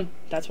backpack 1.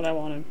 That's what I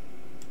wanted.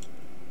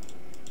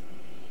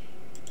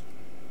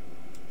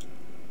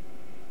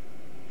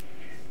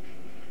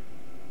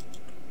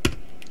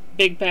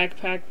 Big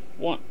backpack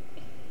 1.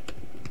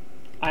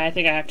 I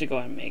think I have to go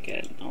and make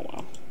it. Oh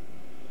well.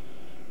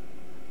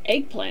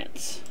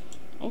 Eggplants.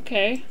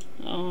 Okay.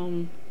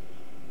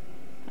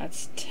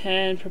 That's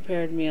 10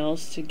 prepared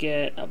meals to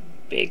get a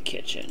big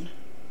kitchen.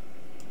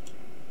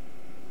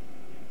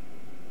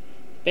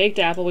 Baked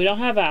apple. We don't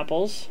have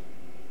apples.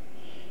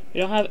 We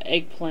don't have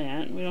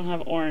eggplant. We don't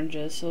have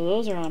oranges, so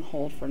those are on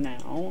hold for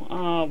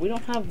now. We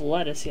don't have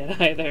lettuce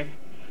yet either.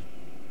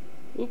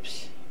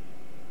 Oops.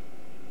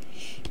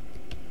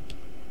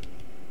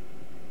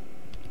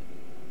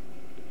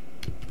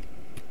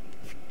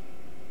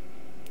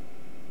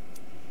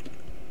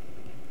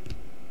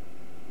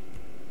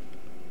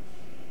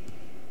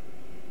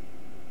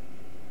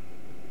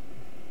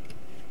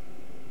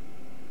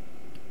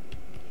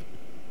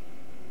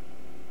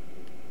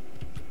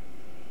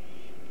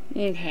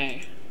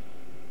 Okay.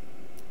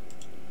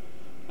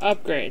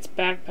 Upgrades.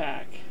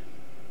 Backpack.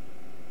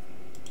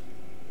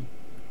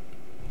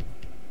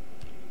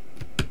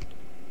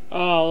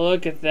 Oh,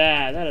 look at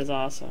that. That is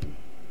awesome.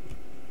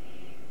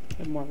 I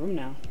have more room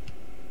now.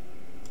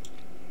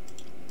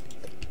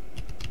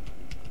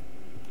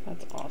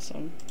 That's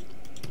awesome.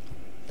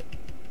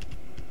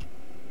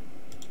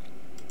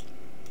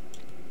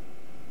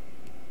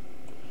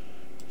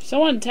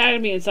 Someone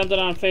tagged me in something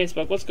on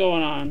Facebook. What's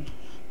going on?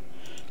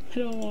 I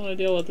don't want to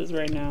deal with this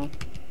right now.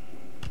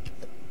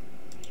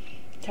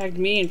 Tagged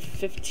me and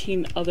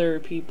 15 other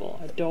people.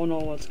 I don't know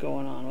what's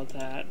going on with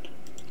that.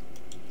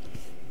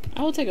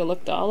 I will take a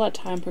look though. I'll let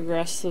time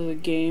progress through the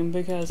game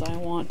because I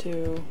want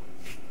to...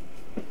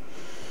 I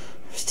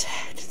was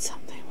tagged in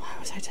something. Why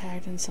was I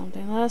tagged in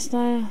something last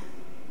night?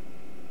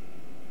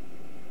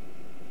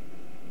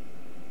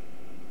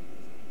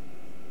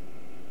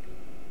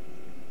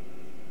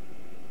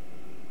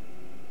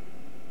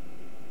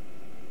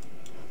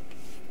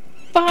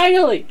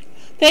 Finally!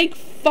 Thank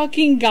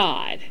fucking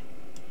God.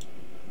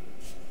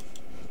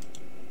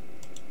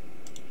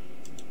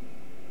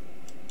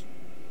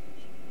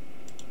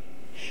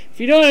 If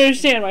you don't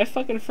understand, my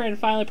fucking friend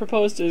finally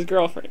proposed to his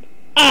girlfriend.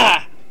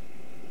 Ah!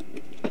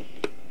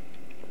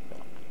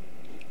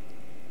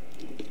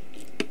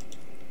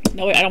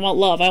 No, wait, I don't want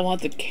love. I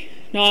want the...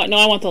 No,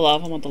 I want the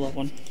love. I want the love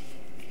one.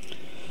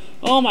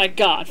 Oh my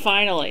God,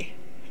 finally.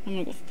 I'm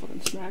gonna go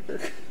fucking smack her.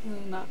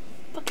 Not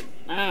fucking...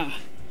 Ah.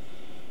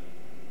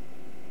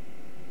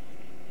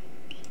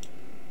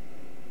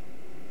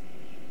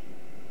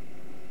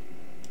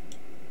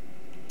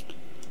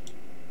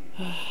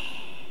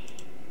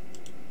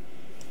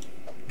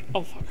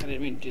 Oh fuck, I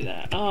didn't mean to do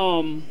that.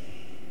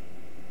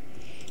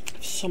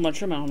 So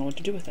much room, I don't know what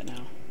to do with it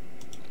now.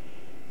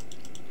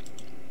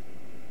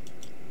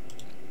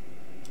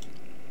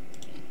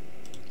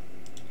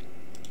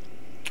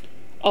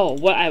 Oh,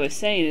 what I was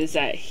saying is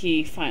that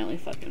he finally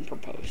fucking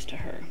proposed to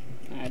her.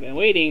 I've been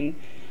waiting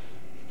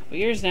a couple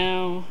years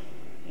now.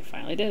 They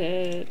finally did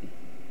it.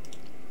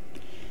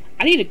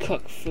 I need to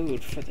cook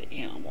food for the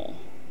animal.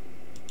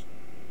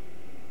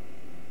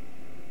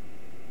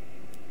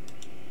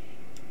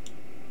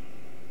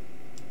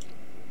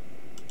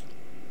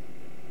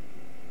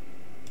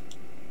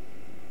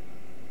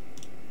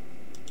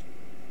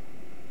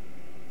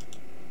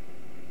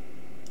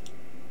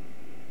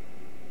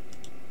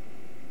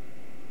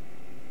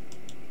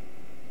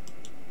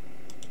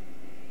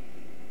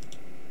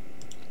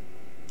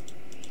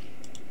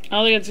 I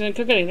don't think it's gonna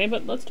cook anything,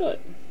 but let's do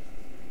it.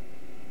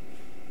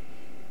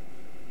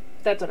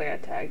 That's what I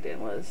got tagged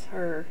in, was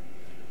her.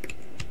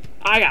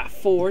 I got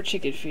 4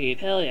 chicken feed.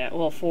 Hell yeah.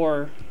 Well,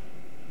 4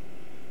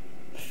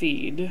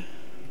 feed.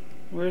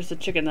 Where's the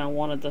chicken that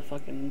wanted to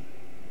fucking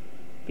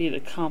be the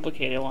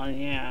complicated one?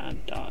 Yeah,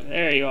 dog.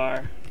 There you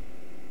are.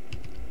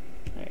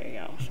 There you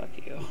go. Fuck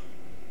you.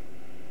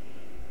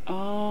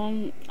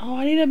 Oh,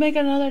 I need to make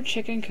another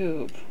chicken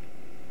coop.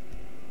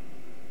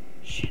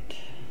 Shit.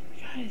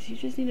 Guys, you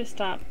just need to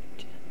stop.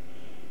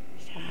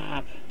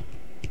 Stop.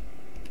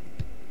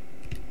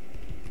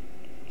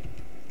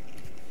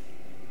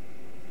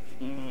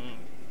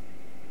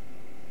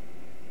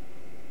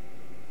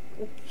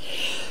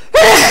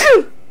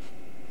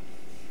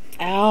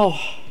 Ow.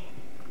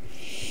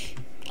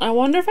 I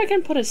wonder if I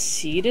can put a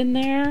seed in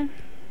there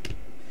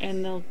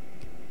and they'll...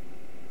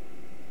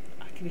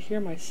 I can hear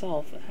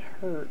myself. That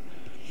hurt.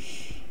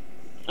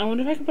 I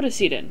wonder if I can put a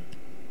seed in.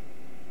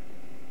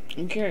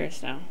 I'm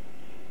curious now.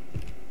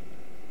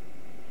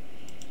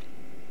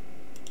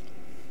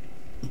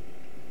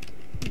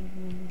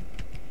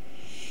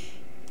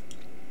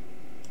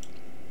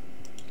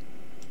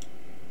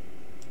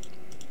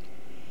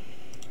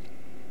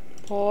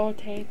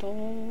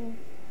 Potato.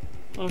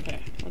 Okay,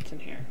 what's in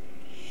here?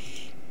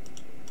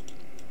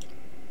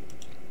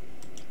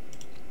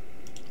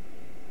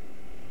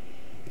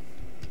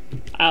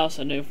 I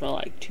also knew for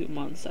like 2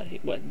 months that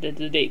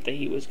the date that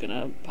he was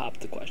gonna pop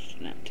the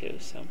question at too.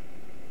 So,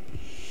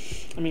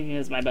 I mean, he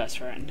is my best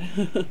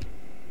friend.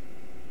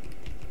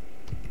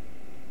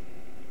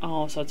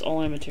 Oh, so it's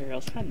only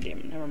materials. God damn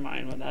it! Never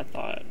mind what I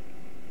thought.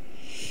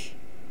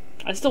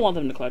 I still want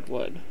them to collect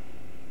wood.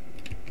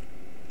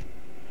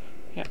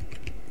 Yeah.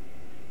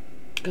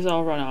 Because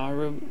I'll run out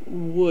of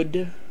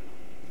wood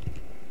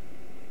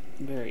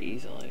very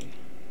easily.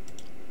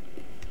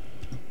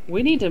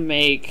 We need to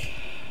make...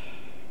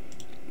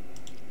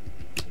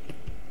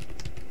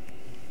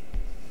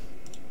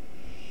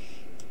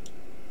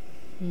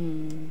 I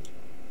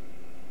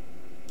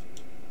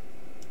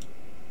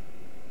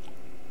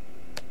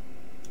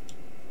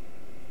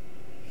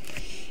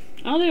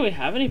don't think we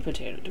have any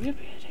potatoes. Do we have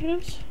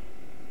potatoes?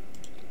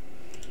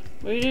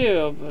 We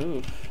do, but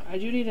oof. I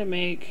do need to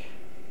make...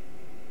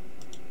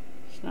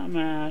 It's not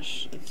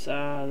mash, it's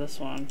this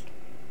one.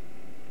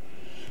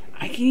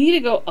 I need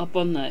to go up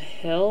on the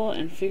hill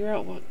and figure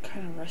out what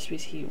kind of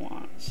recipes he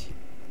wants.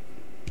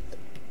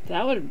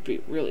 That would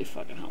be really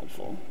fucking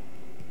helpful.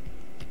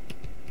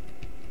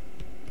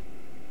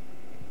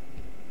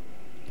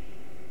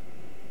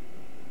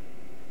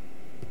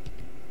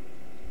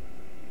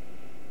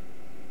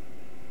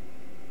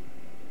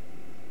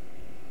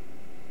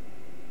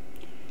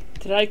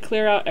 Did I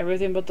clear out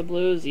everything but the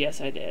blues?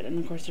 Yes, I did. And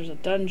of course there's a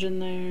dungeon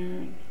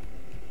there.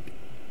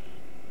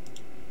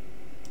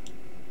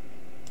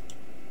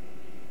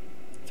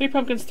 3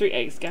 pumpkins, 3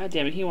 eggs. God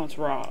damn it, he wants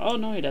raw. Oh,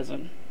 no, he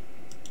doesn't.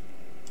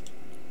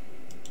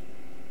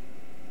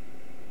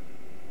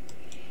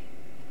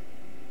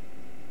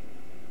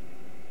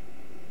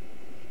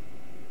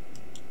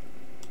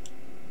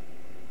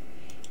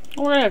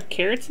 Oh, we're gonna have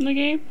carrots in the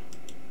game?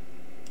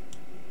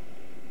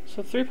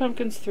 So 3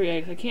 pumpkins, 3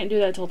 eggs. I can't do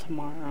that till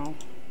tomorrow.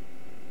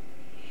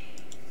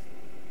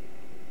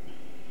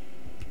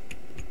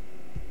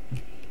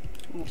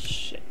 Oh,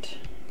 shit.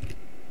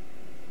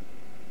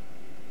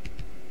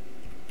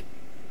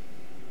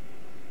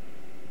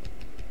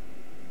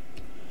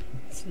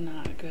 It's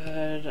not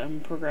good. I'm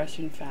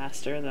progressing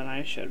faster than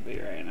I should be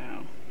right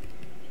now.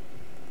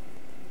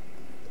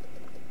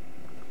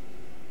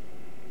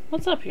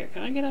 What's up here?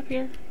 Can I get up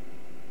here?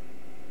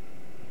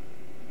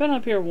 I've been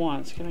up here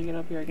once. Can I get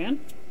up here again?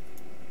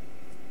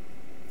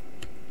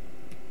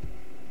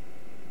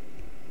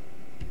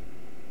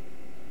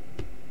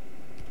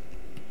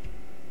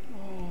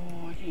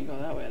 Oh, I can't go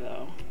that way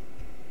though.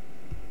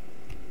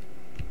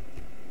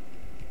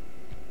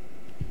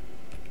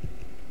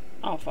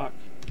 Oh, fuck.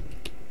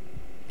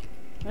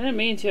 I didn't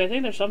mean to. I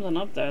think there's something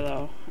up there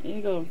though. I need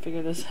to go and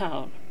figure this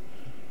out.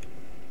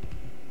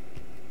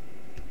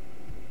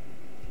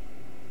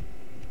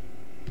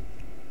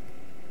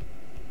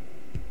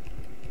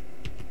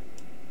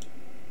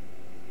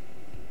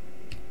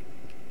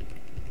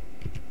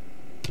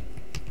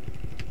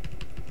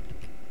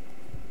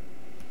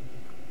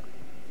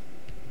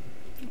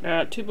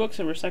 Got 2 books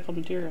and recycled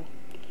material.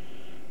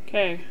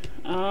 Okay.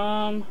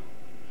 We're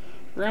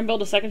gonna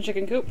build a second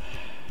chicken coop.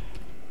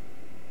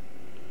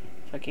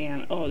 If I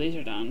can. Oh, these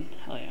are done.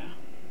 Hell yeah.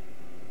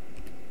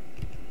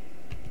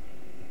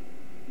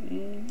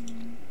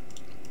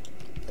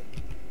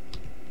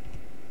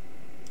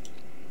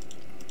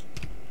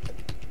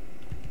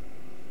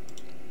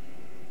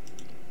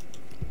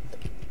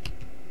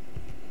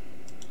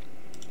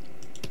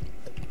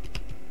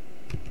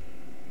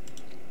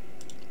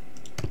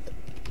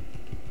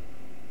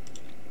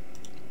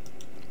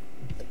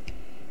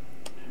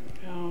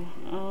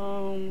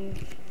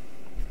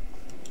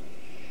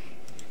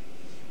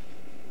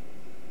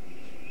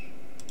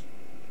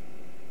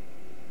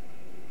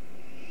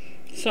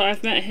 So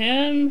I've met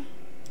him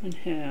and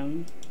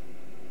him.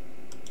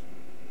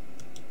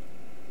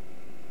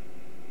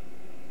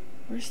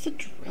 Where's the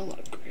drill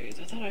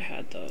upgrades? I thought I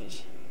had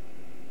those.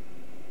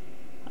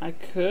 I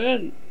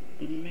could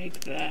make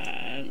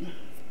that.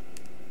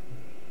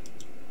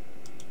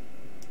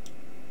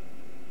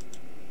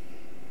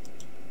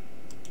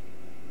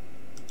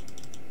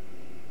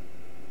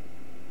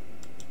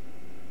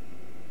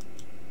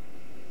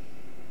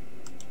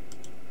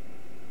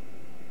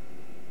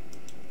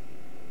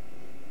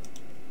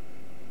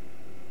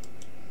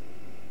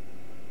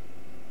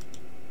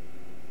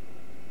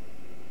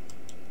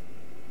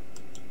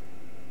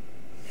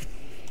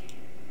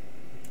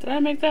 Did I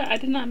make that? I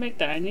did not make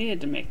that. I needed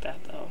to make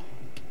that though.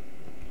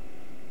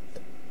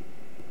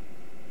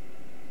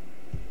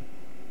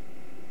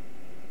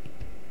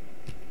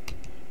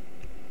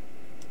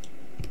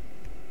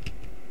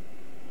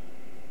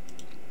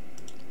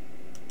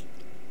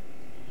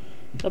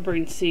 They'll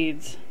bring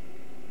seeds.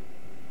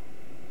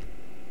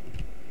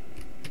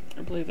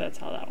 believe that's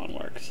how that one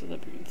works. So the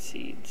breed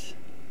seeds.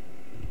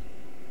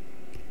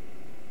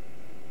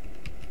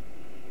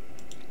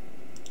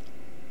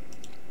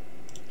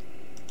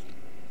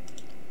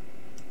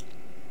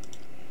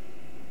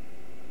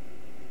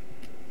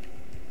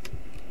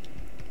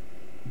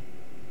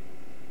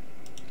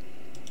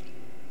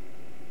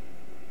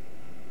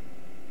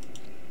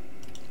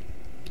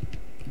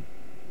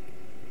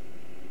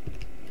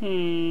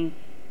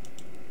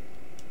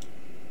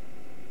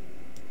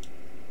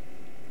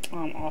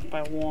 I'm off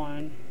by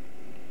 1.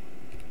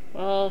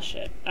 Well,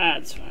 shit.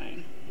 That's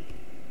fine.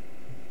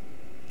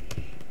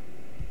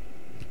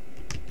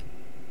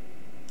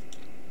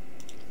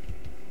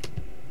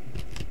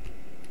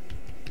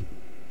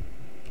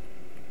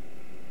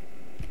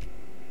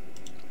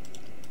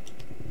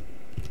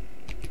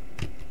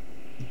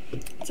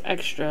 It's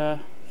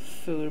extra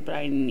food, but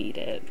I need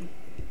it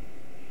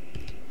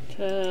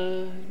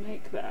to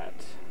make that.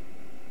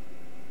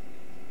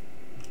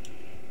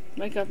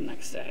 Wake up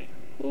next day.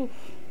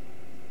 Oof.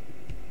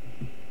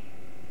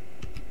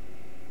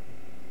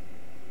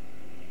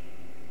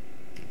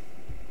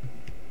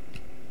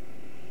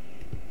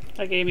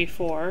 That gave me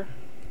 4.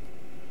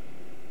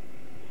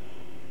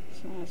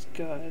 So that's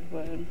good,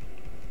 but I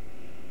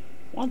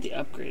want the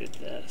upgraded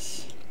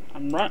this.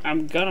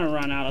 I'm gonna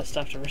run out of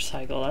stuff to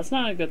recycle. That's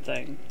not a good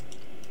thing.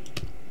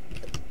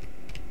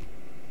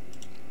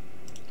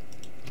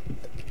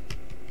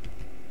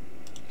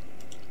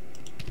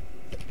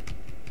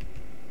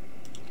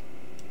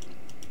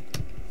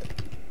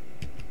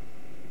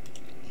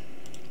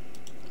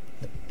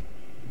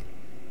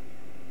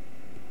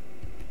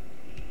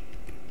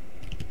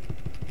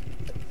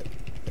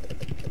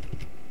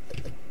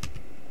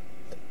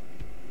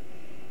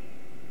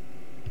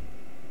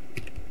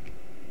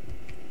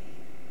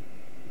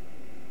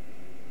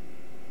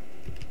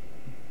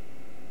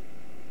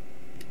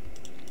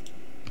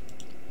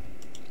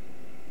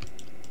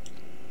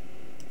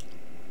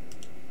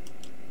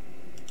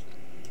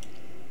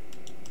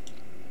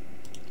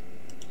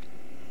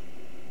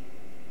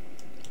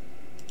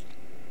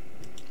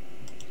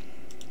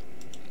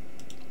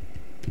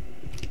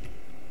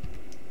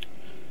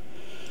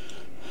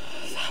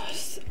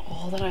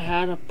 That I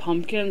had of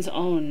pumpkins.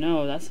 Oh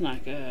no, that's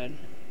not good.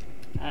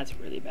 That's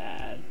really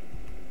bad.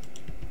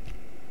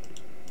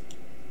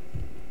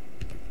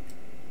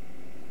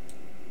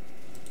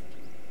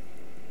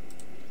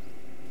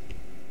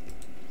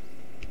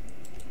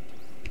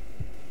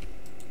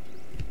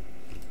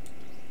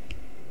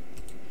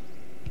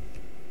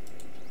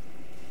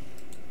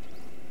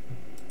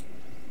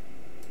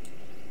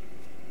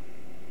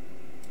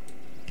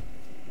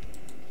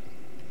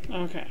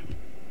 Okay.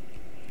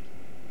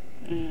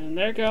 And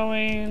they're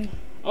going...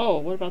 Oh,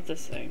 what about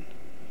this thing?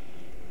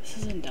 This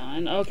isn't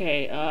done.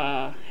 Okay,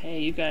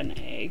 hey, you got an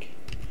egg.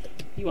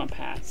 You want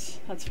pats.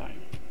 That's fine.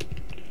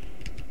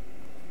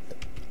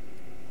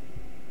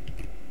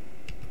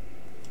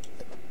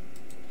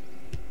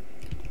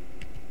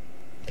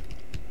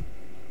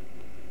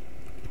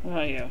 What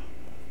about you?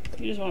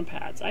 You just want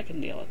pats. I can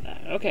deal with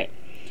that. Okay.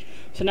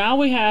 So now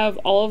we have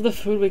all of the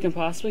food we can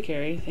possibly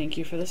carry. Thank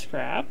you for the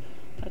scrap.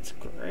 That's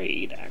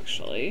great,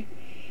 actually.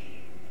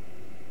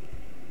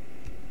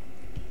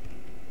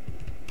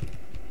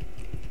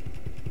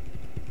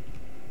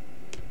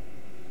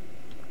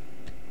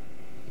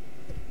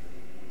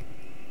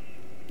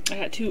 I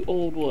got 2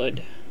 old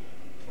wood.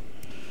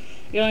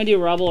 You only do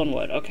rubble and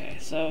wood. Okay,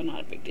 so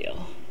not a big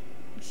deal.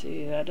 Let's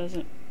see, that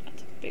doesn't...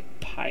 That's a big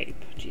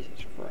pipe.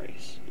 Jesus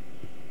Christ.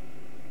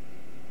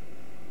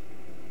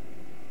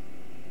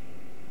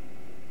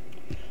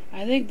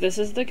 I think this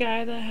is the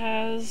guy that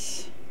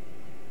has...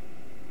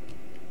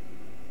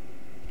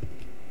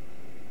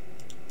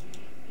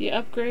 the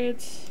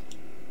upgrades.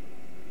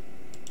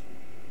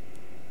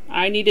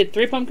 I needed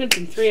 3 pumpkins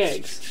and 3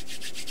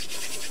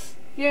 eggs.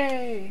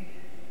 Yay!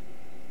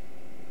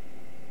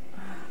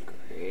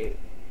 Great.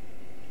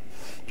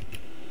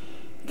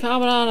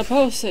 Comment on a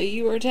post that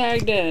you were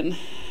tagged in.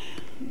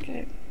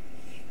 Okay.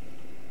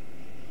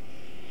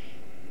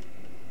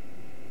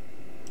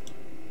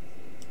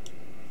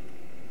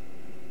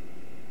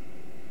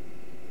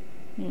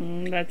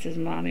 That's his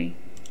mommy.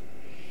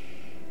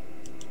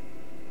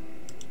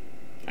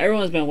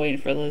 Everyone's been waiting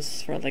for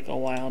this for like a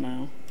while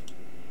now.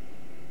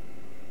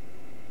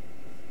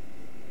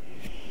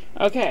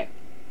 Okay.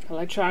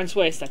 Electronics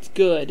waste, that's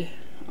good.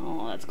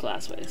 Oh, that's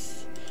glass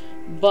waste.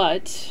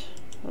 But,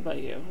 what about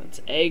you?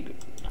 It's egg.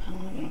 I don't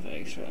have enough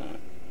eggs for that.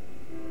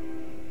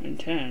 And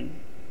 10.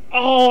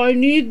 Oh, I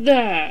need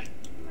that!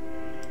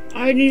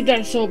 I need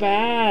that so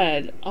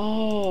bad!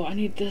 Oh, I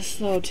need this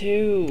though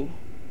too.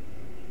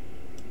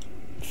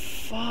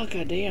 Fuck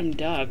a damn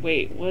duck.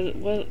 Wait,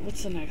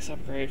 what's the next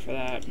upgrade for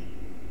that?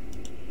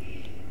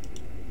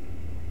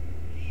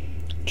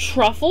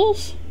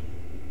 Truffles?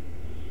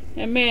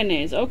 And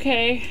mayonnaise.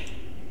 Okay.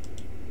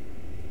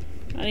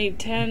 I need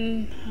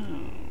 10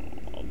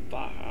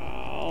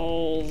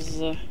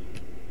 balls.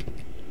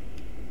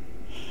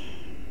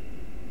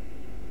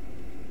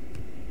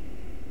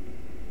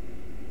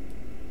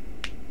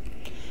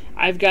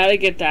 I've got to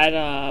get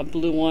that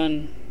blue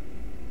one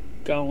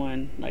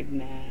going, like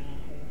now.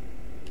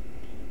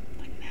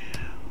 Like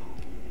now.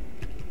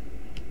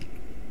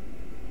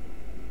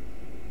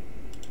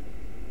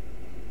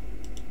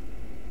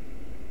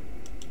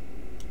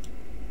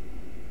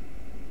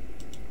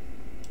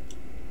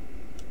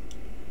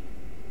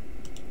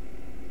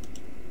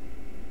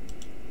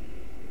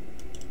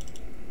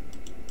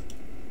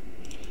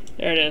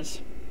 There it is.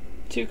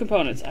 2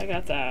 components. I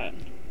got that.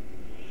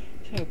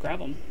 Just go grab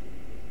them.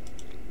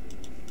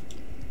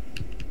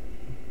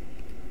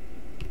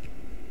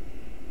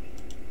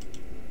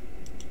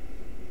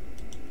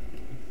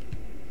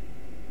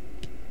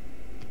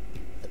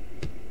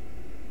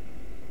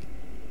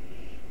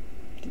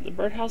 Did the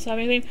birdhouse have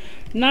anything?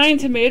 9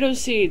 tomato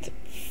seeds.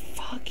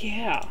 Fuck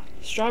yeah.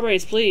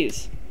 Strawberries,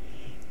 please.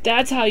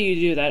 That's how you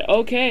do that.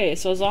 Okay,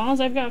 so as long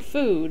as I've got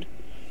food,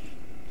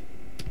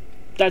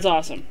 that's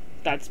awesome.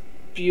 That's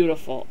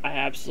beautiful. I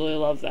absolutely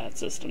love that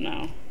system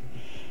now.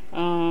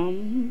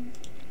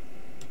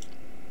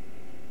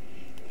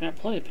 Got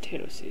plenty of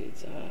potato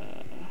seeds.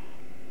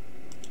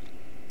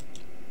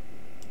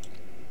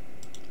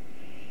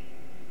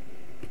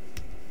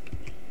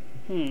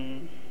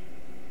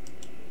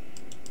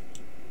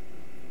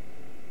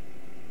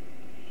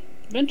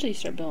 Eventually you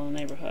start building a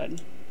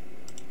neighborhood.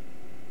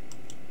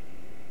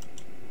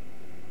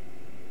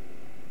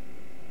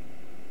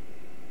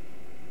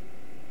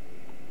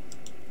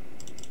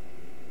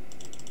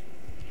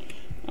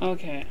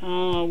 Okay,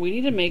 we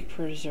need to make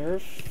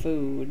preserved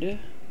food.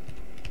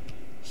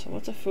 So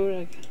what's a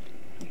food?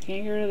 I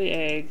can't get rid of the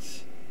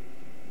eggs.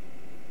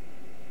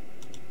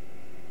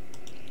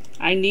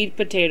 I need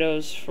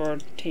potatoes for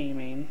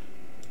taming.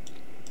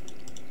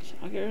 So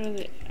I'll get rid of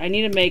the... I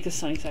need to make a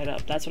sunny side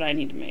up. That's what I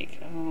need to make.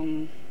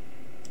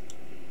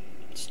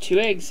 It's 2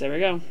 eggs. There we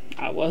go.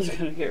 I was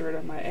going to get rid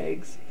of my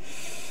eggs.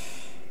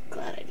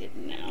 Glad I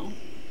didn't now.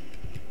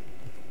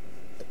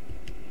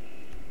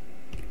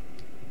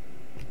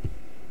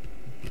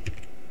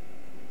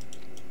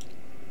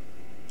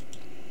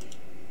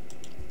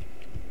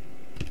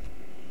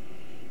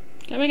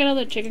 Can I make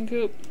another chicken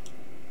coop?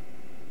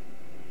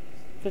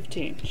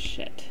 15.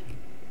 Shit.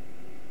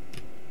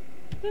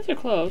 Those are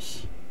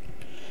close.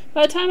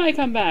 By the time I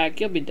come back,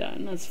 you'll be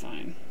done. That's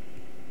fine.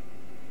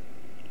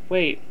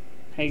 Wait.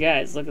 Hey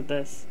guys, look at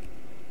this.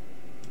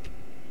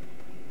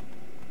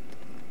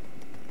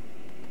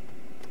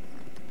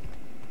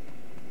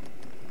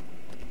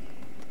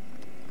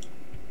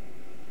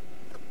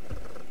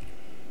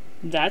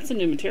 That's a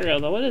new material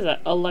though. What is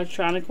that?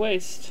 Electronic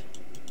waste.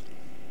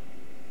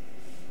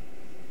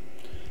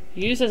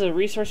 Used as a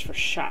resource for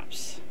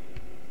shops.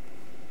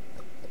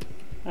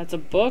 That's a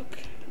book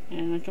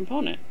and a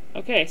component.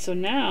 Okay, so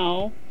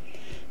now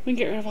we can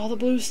get rid of all the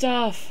blue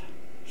stuff.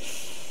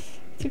 It's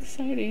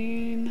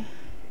exciting.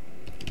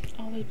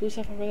 All this blue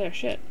stuff over there.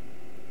 Shit.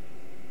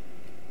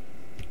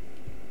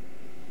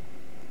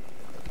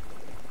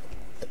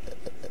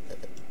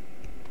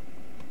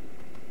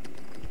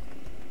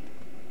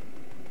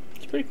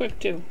 It's pretty quick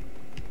too.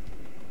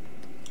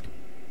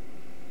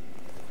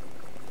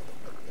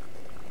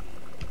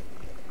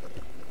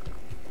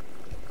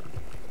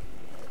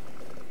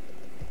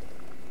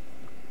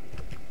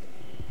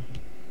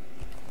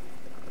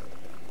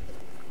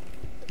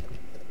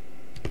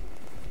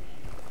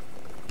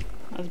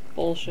 That's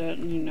bullshit,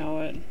 and you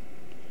know it.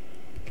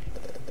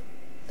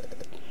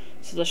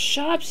 So the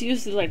shops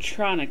use the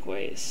electronic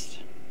waste.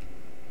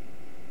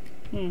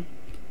 There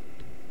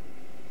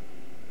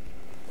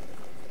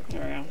we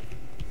go.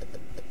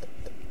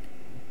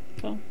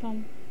 Bum,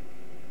 bum.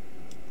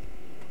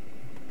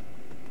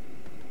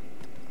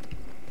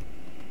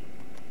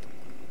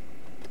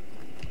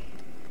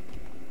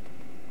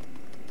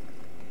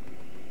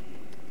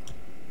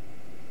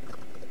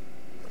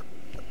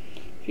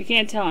 If you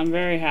can't tell, I'm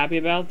very happy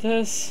about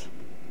this.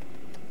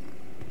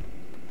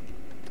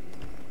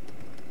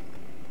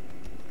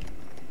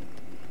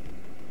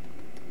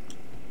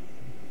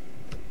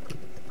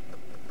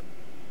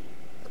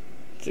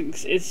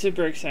 It's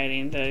super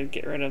exciting to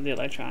get rid of the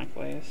electronic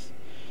waste.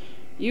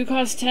 You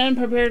cost 10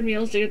 prepared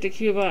meals to get the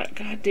Cubot.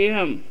 God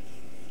damn.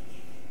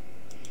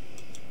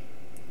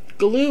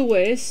 Glue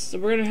waste. So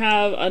we're going to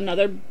have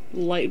another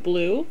light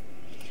blue.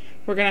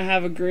 We're going to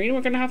have a green.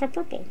 We're going to have a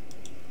purple.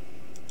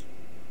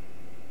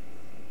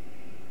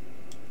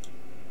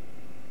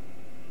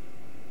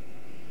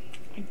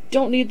 I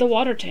don't need the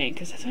water tank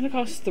because that's going to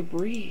cost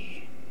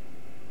 3.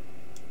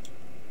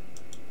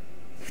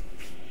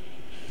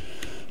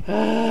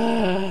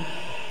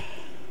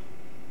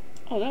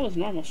 Oh, that was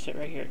normal shit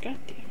right here. God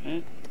damn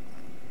it.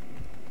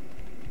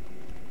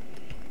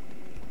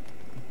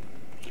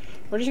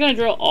 We're just gonna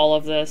drill all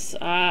of this.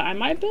 I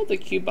might build the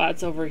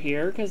Cubots over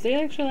here because they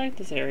actually like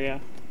this area.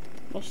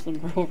 Most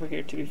of them are over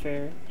here, to be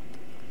fair.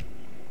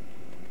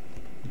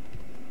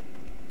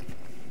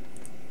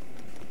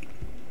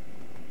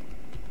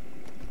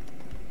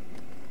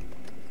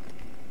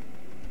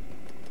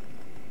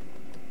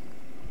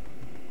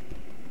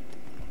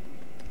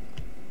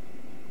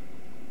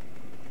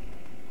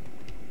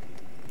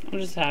 I'm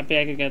just happy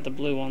I could get the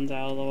blue ones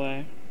out of the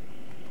way.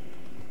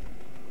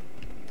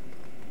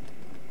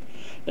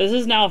 This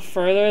is now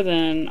further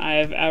than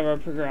I've ever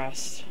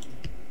progressed.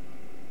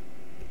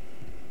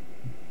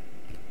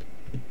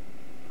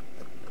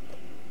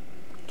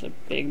 It's a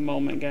big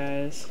moment,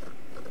 guys.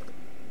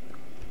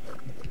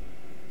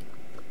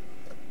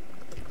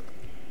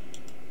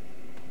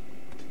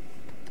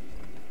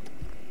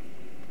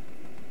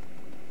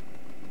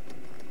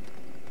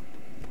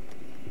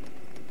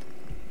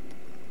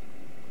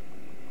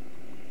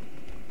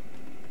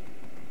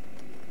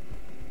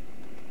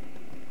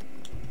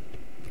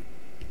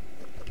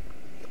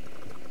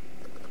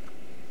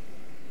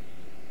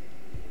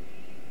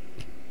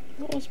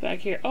 What was back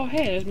here? Oh,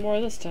 hey, there's more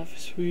of this stuff.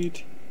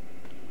 Sweet.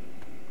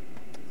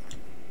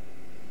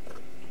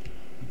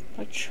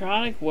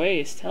 Electronic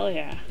waste. Hell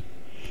yeah.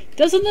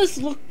 Doesn't this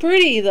look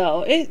pretty,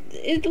 though?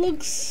 It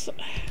looks...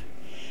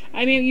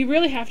 I mean, you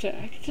really have to...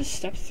 I could just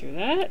step through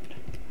that?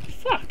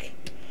 Fuck.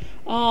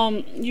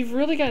 You've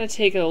really got to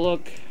take a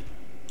look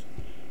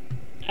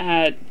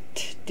at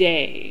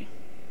today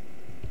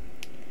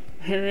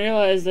and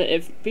realize that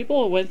if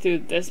people went through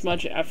this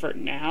much effort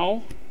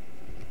now,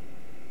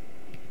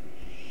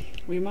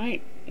 we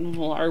might,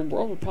 well, our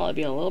world would probably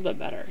be a little bit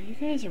better. You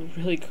guys are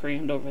really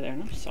crammed over there,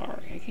 and I'm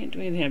sorry. I can't do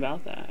anything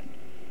about that.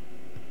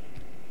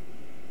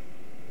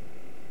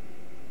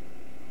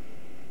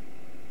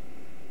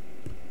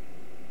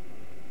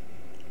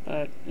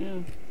 But, yeah.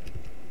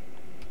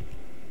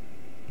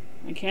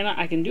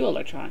 I can do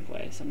electronic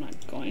waste. I'm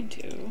not going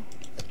to.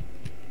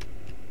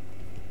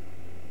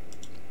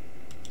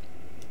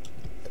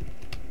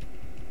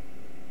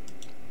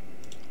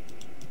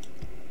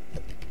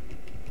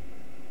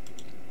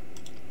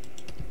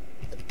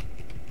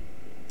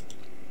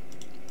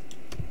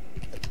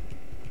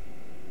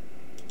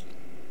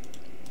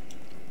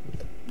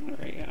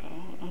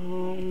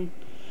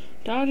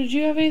 Dog, did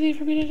you have anything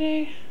for me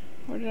today?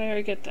 Or did I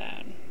already get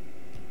that?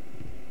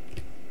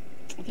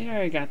 I think I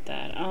already got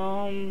that.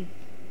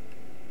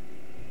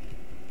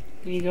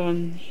 We go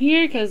in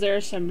here because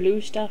there's some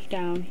blue stuff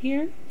down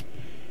here.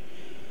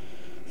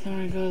 So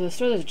I'm gonna go to the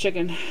store. There's a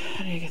chicken.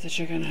 I need to get the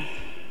chicken.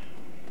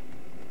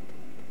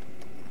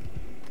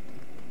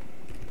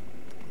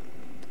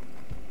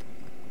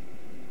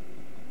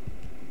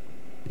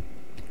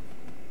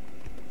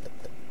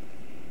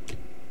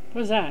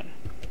 What is that?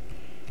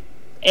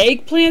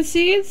 Eggplant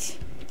seeds?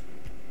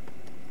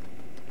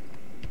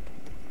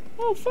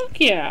 Oh, fuck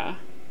yeah.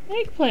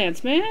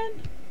 Eggplants,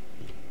 man.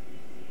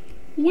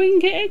 We can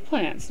get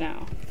eggplants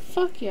now.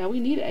 Fuck yeah, we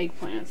need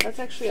eggplants. That's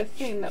actually a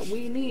thing that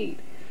we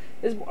need.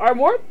 Are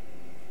more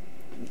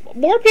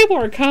people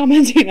are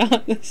commenting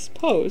on this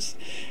post.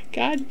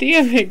 God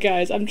damn it,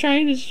 guys. I'm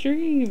trying to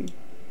stream.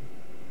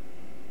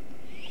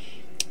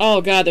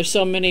 Oh god, there's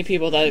so many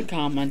people that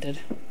commented.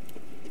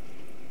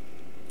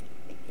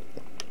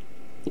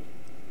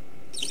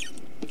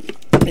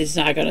 It's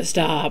not gonna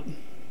stop.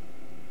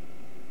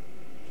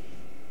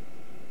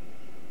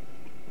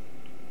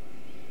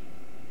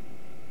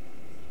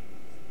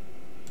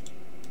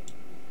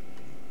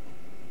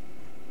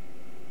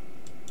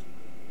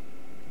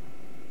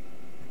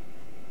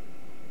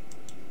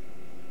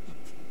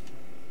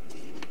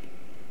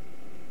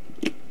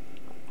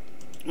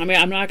 I mean,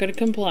 I'm not gonna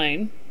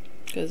complain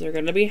because they're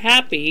gonna be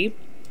happy.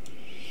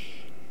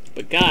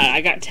 But God,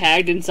 I got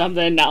tagged in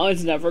something. Now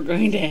it's never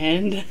going to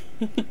end.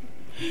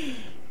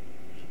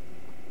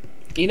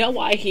 You know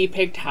why he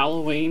picked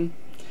Halloween?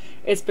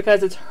 It's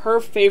because it's her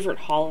favorite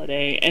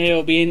holiday, and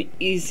it'll be an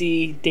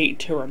easy date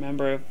to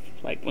remember,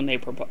 like when he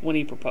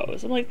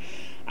proposed. I'm like,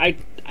 I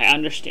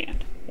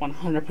understand,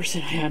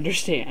 100%. I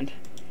understand.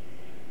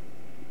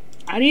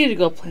 I needed to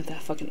go plant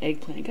that fucking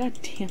eggplant. God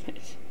damn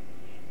it!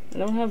 I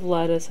don't have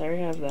lettuce. I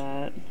already have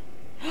that.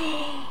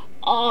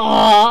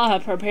 Ah, a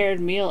prepared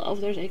meal. Oh,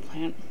 there's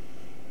eggplant.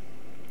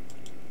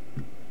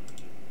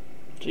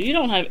 So you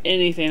don't have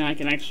anything I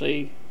can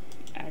actually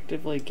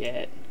actively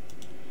get.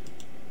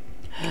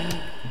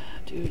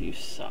 Dude, you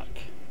suck.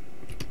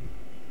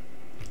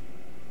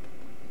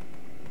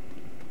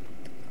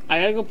 I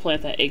gotta go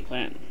plant that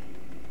eggplant.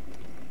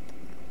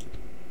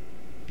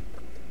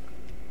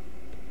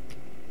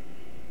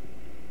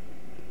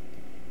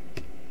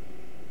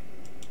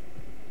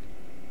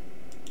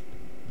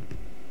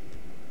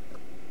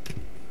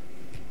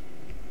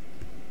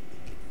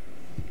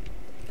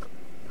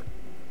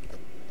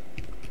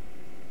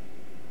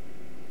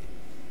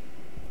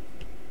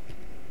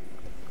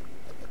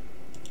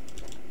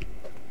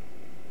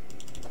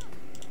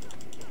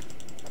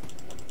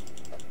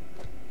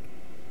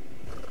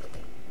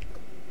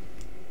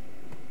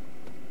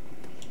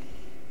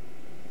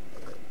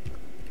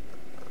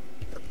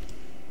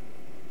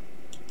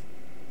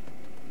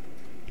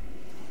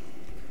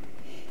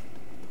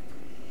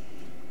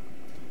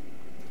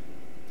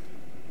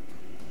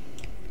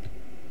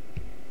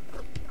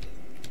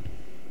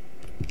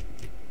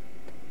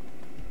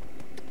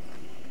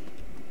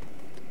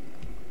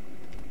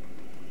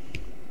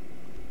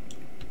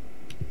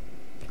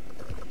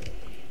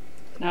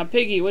 Now,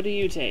 Piggy, what do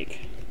you take?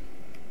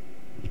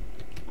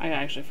 I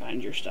actually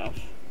find your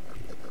stuff.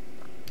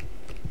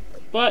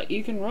 But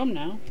you can roam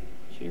now,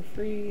 so you're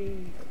free.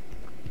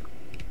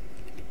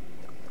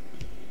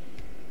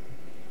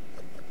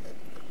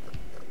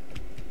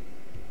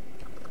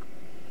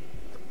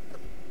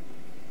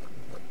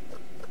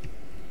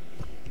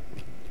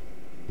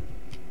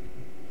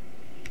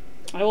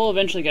 I will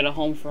eventually get a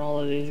home for all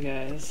of these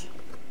guys.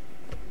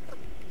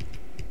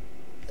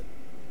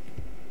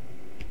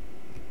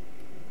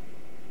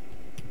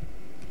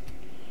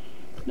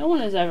 No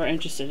one is ever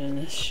interested in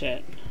this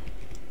shit.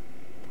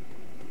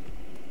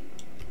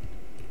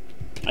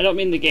 I don't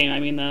mean the game, I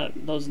mean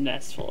those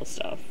nests full of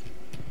stuff.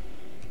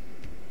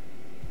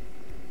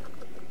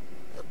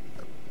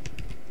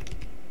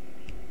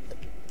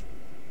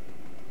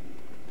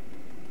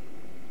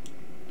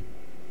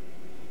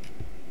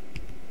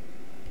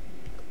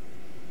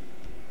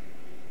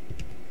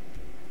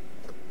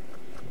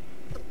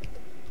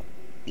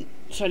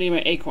 So I need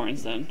my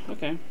acorns then.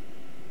 Okay.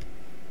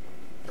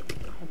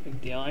 Not a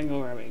big deal. I can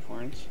go grab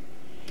acorns.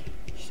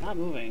 Stop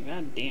moving.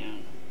 God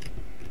damn.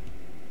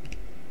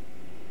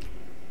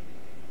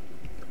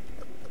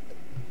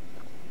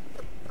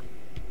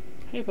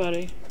 Hey,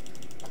 buddy.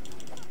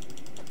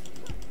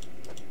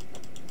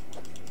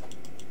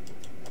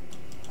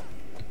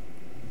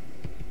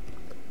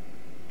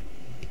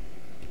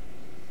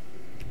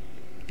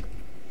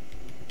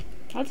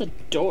 That's a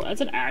door.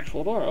 That's an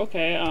actual door.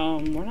 Okay,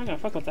 we're not gonna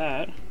fuck with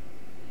that.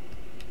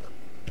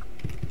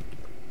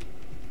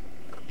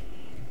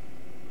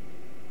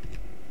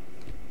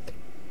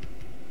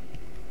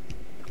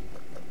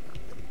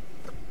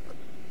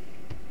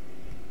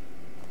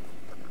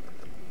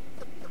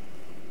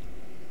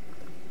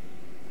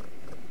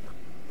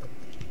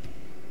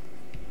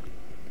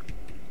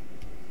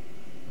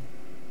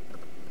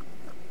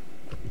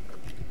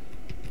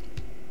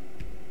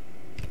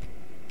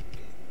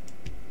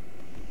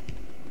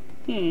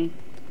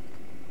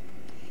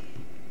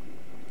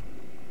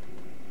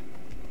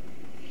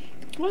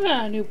 I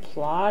got a new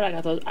plot. I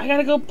got those. I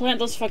gotta go plant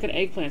those fucking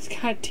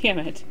eggplants. God damn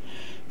it.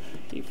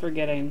 Keep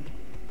forgetting.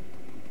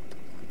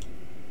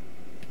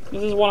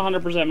 This is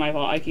 100% my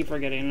fault. I keep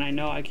forgetting, and I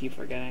know I keep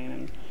forgetting,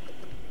 and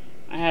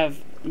I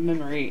have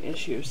memory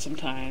issues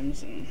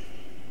sometimes, and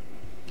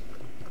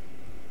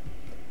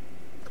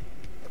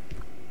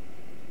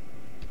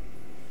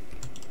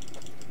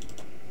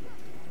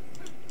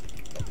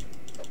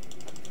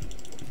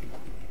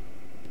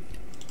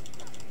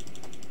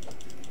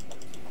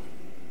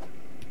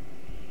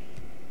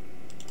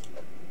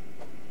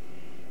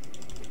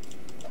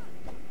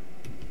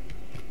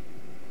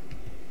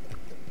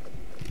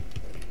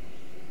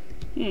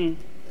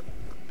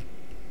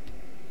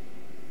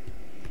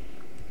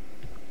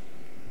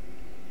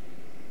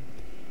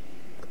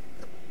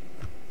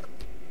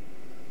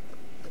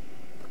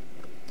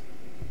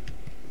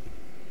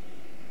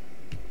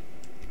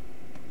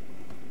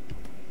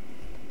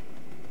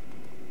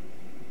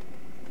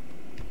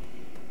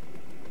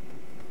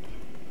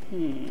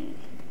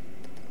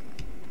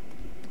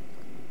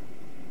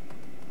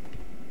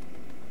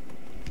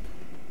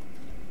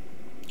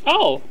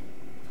Oh!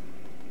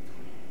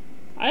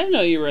 I didn't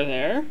know you were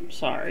there. I'm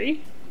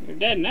sorry. You're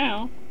dead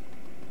now.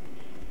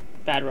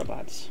 Bad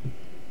robots.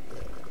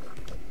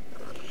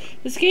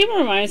 This game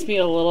reminds me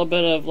a little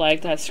bit of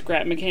like that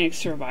Scrap Mechanics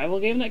survival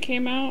game that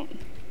came out.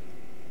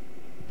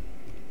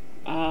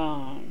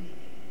 I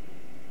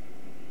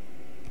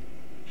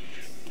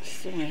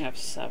still only have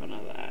 7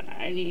 of that.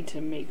 I need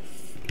to make...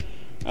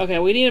 Okay,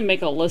 we need to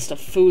make a list of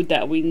food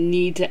that we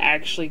need to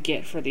actually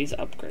get for these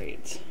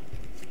upgrades.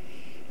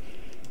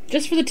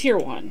 Just for the tier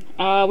 1.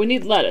 We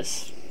need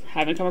lettuce.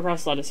 Haven't come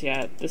across lettuce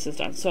yet. This is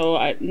done.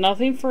 So,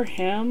 nothing for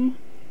him.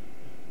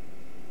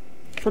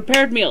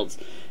 Prepared meals.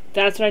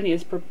 That's what I need,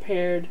 is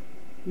prepared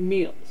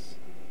meals.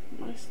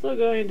 Am I still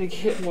going to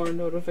get more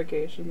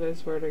notifications? I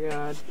swear to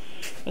God.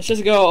 Let's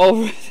just go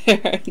over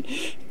there and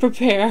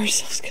prepare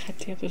ourselves. God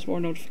damn, there's more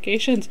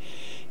notifications.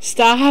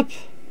 Stop.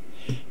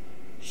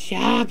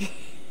 Stop.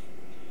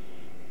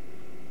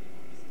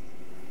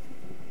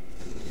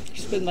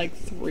 There's been like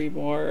 3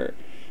 more.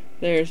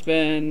 There's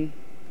been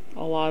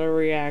a lot of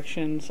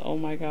reactions. Oh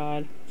my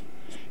God.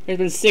 There's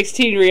been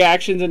 16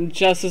 reactions and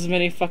just as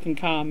many fucking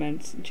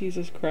comments.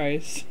 Jesus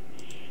Christ.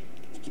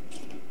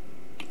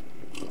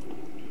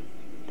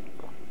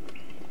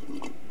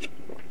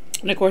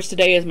 And of course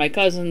today is my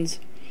cousin's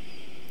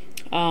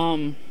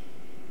anniversary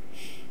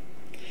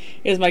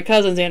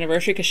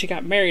because she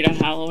got married on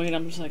Halloween.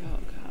 I'm just like, oh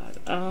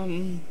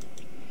God.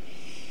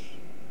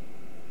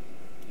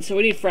 So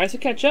we need fries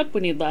with ketchup,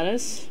 we need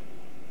lettuce,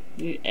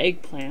 we need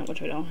eggplant,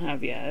 which I don't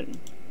have yet.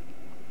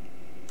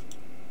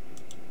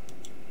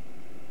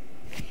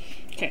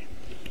 Okay.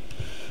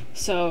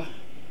 So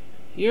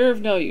you're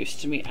of no use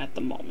to me at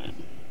the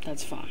moment.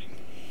 That's fine.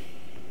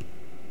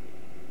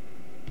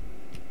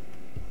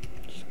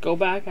 Go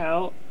back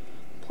out,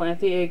 plant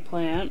the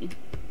eggplant.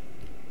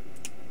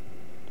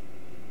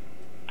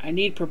 I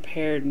need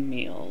prepared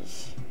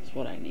meals. That's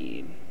what I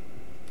need.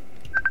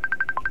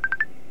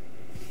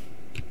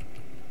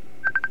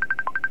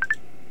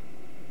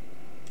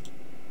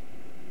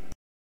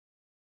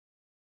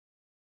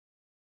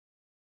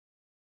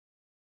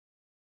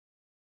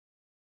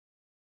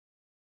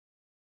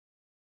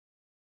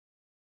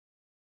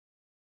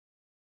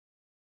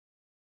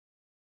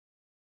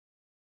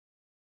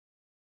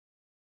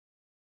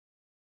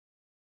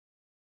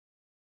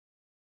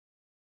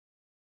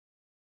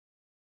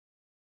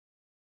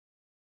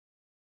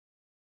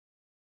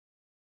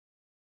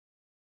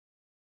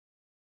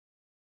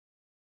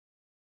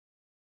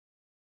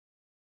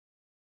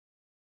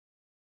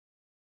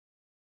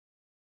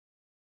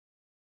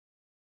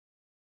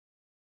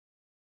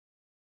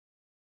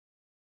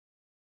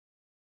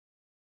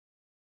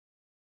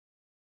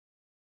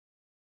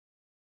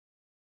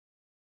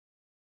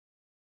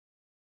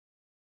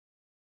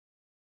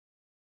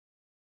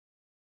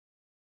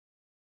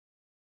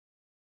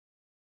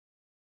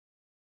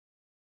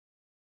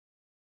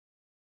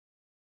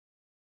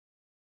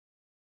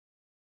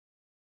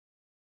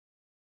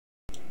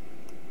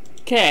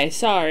 Okay,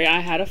 sorry, I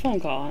had a phone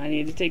call and I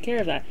need to take care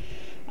of that.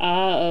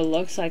 It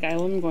looks like I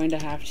am going to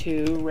have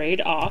to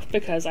raid off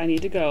because I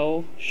need to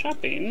go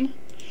shopping.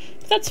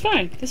 But that's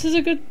fine. This is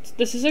a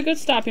good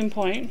stopping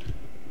point.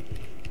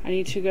 I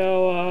need to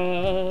go,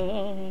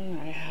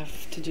 I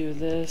have to do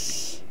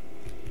this.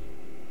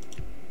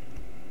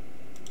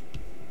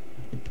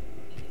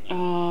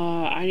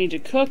 I need to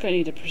cook, I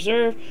need to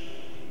preserve.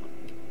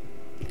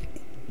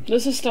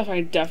 This is stuff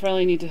I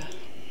definitely need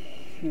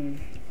to...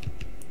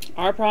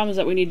 Our problem is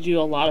that we need to do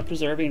a lot of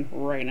preserving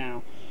right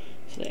now.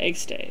 So the egg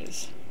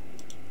stays.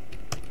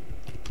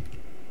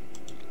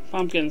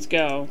 Pumpkins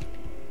go.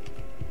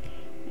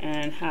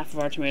 And half of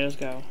our tomatoes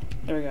go.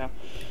 There we go.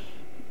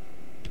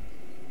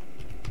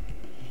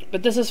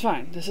 But this is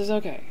fine. This is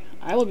okay.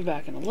 I will be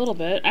back in a little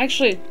bit.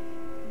 Actually,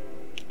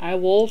 I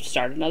will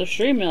start another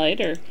stream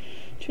later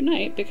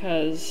tonight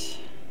because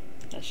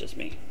that's just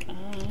me.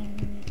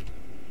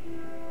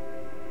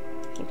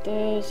 Put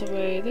those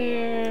away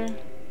there.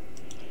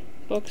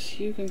 Books,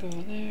 you can go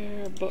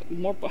there.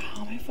 More.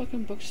 How many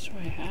fucking books do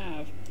I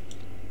have?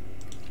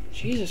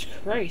 Jesus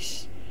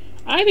Christ.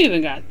 I've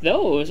even got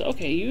those.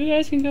 Okay, you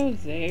guys can go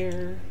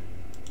there.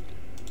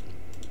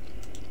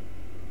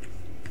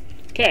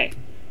 Okay.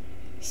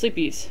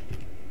 Sleepies.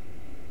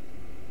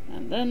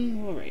 And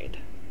then we'll raid.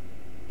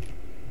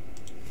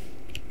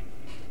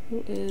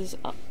 Who is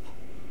up?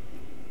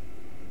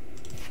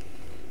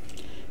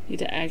 Need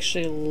to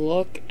actually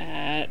look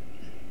at...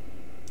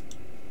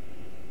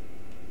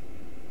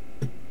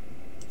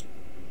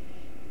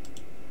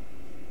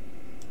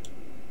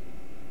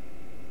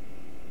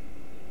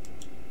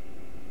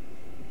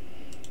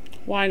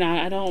 Why not?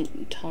 I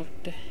don't talk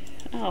to...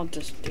 I'll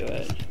just do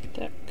it.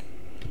 Deck.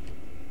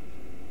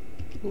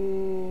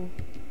 Ooh.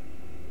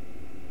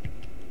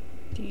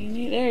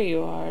 Houdini, there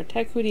you are.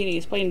 Tech Houdini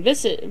is playing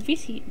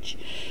Visage.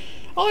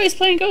 Oh, he's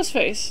playing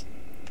Ghostface.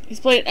 He's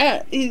playing...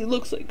 he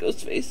looks like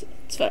Ghostface.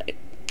 It's fine.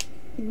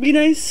 Be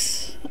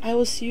nice. I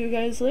will see you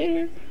guys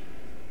later.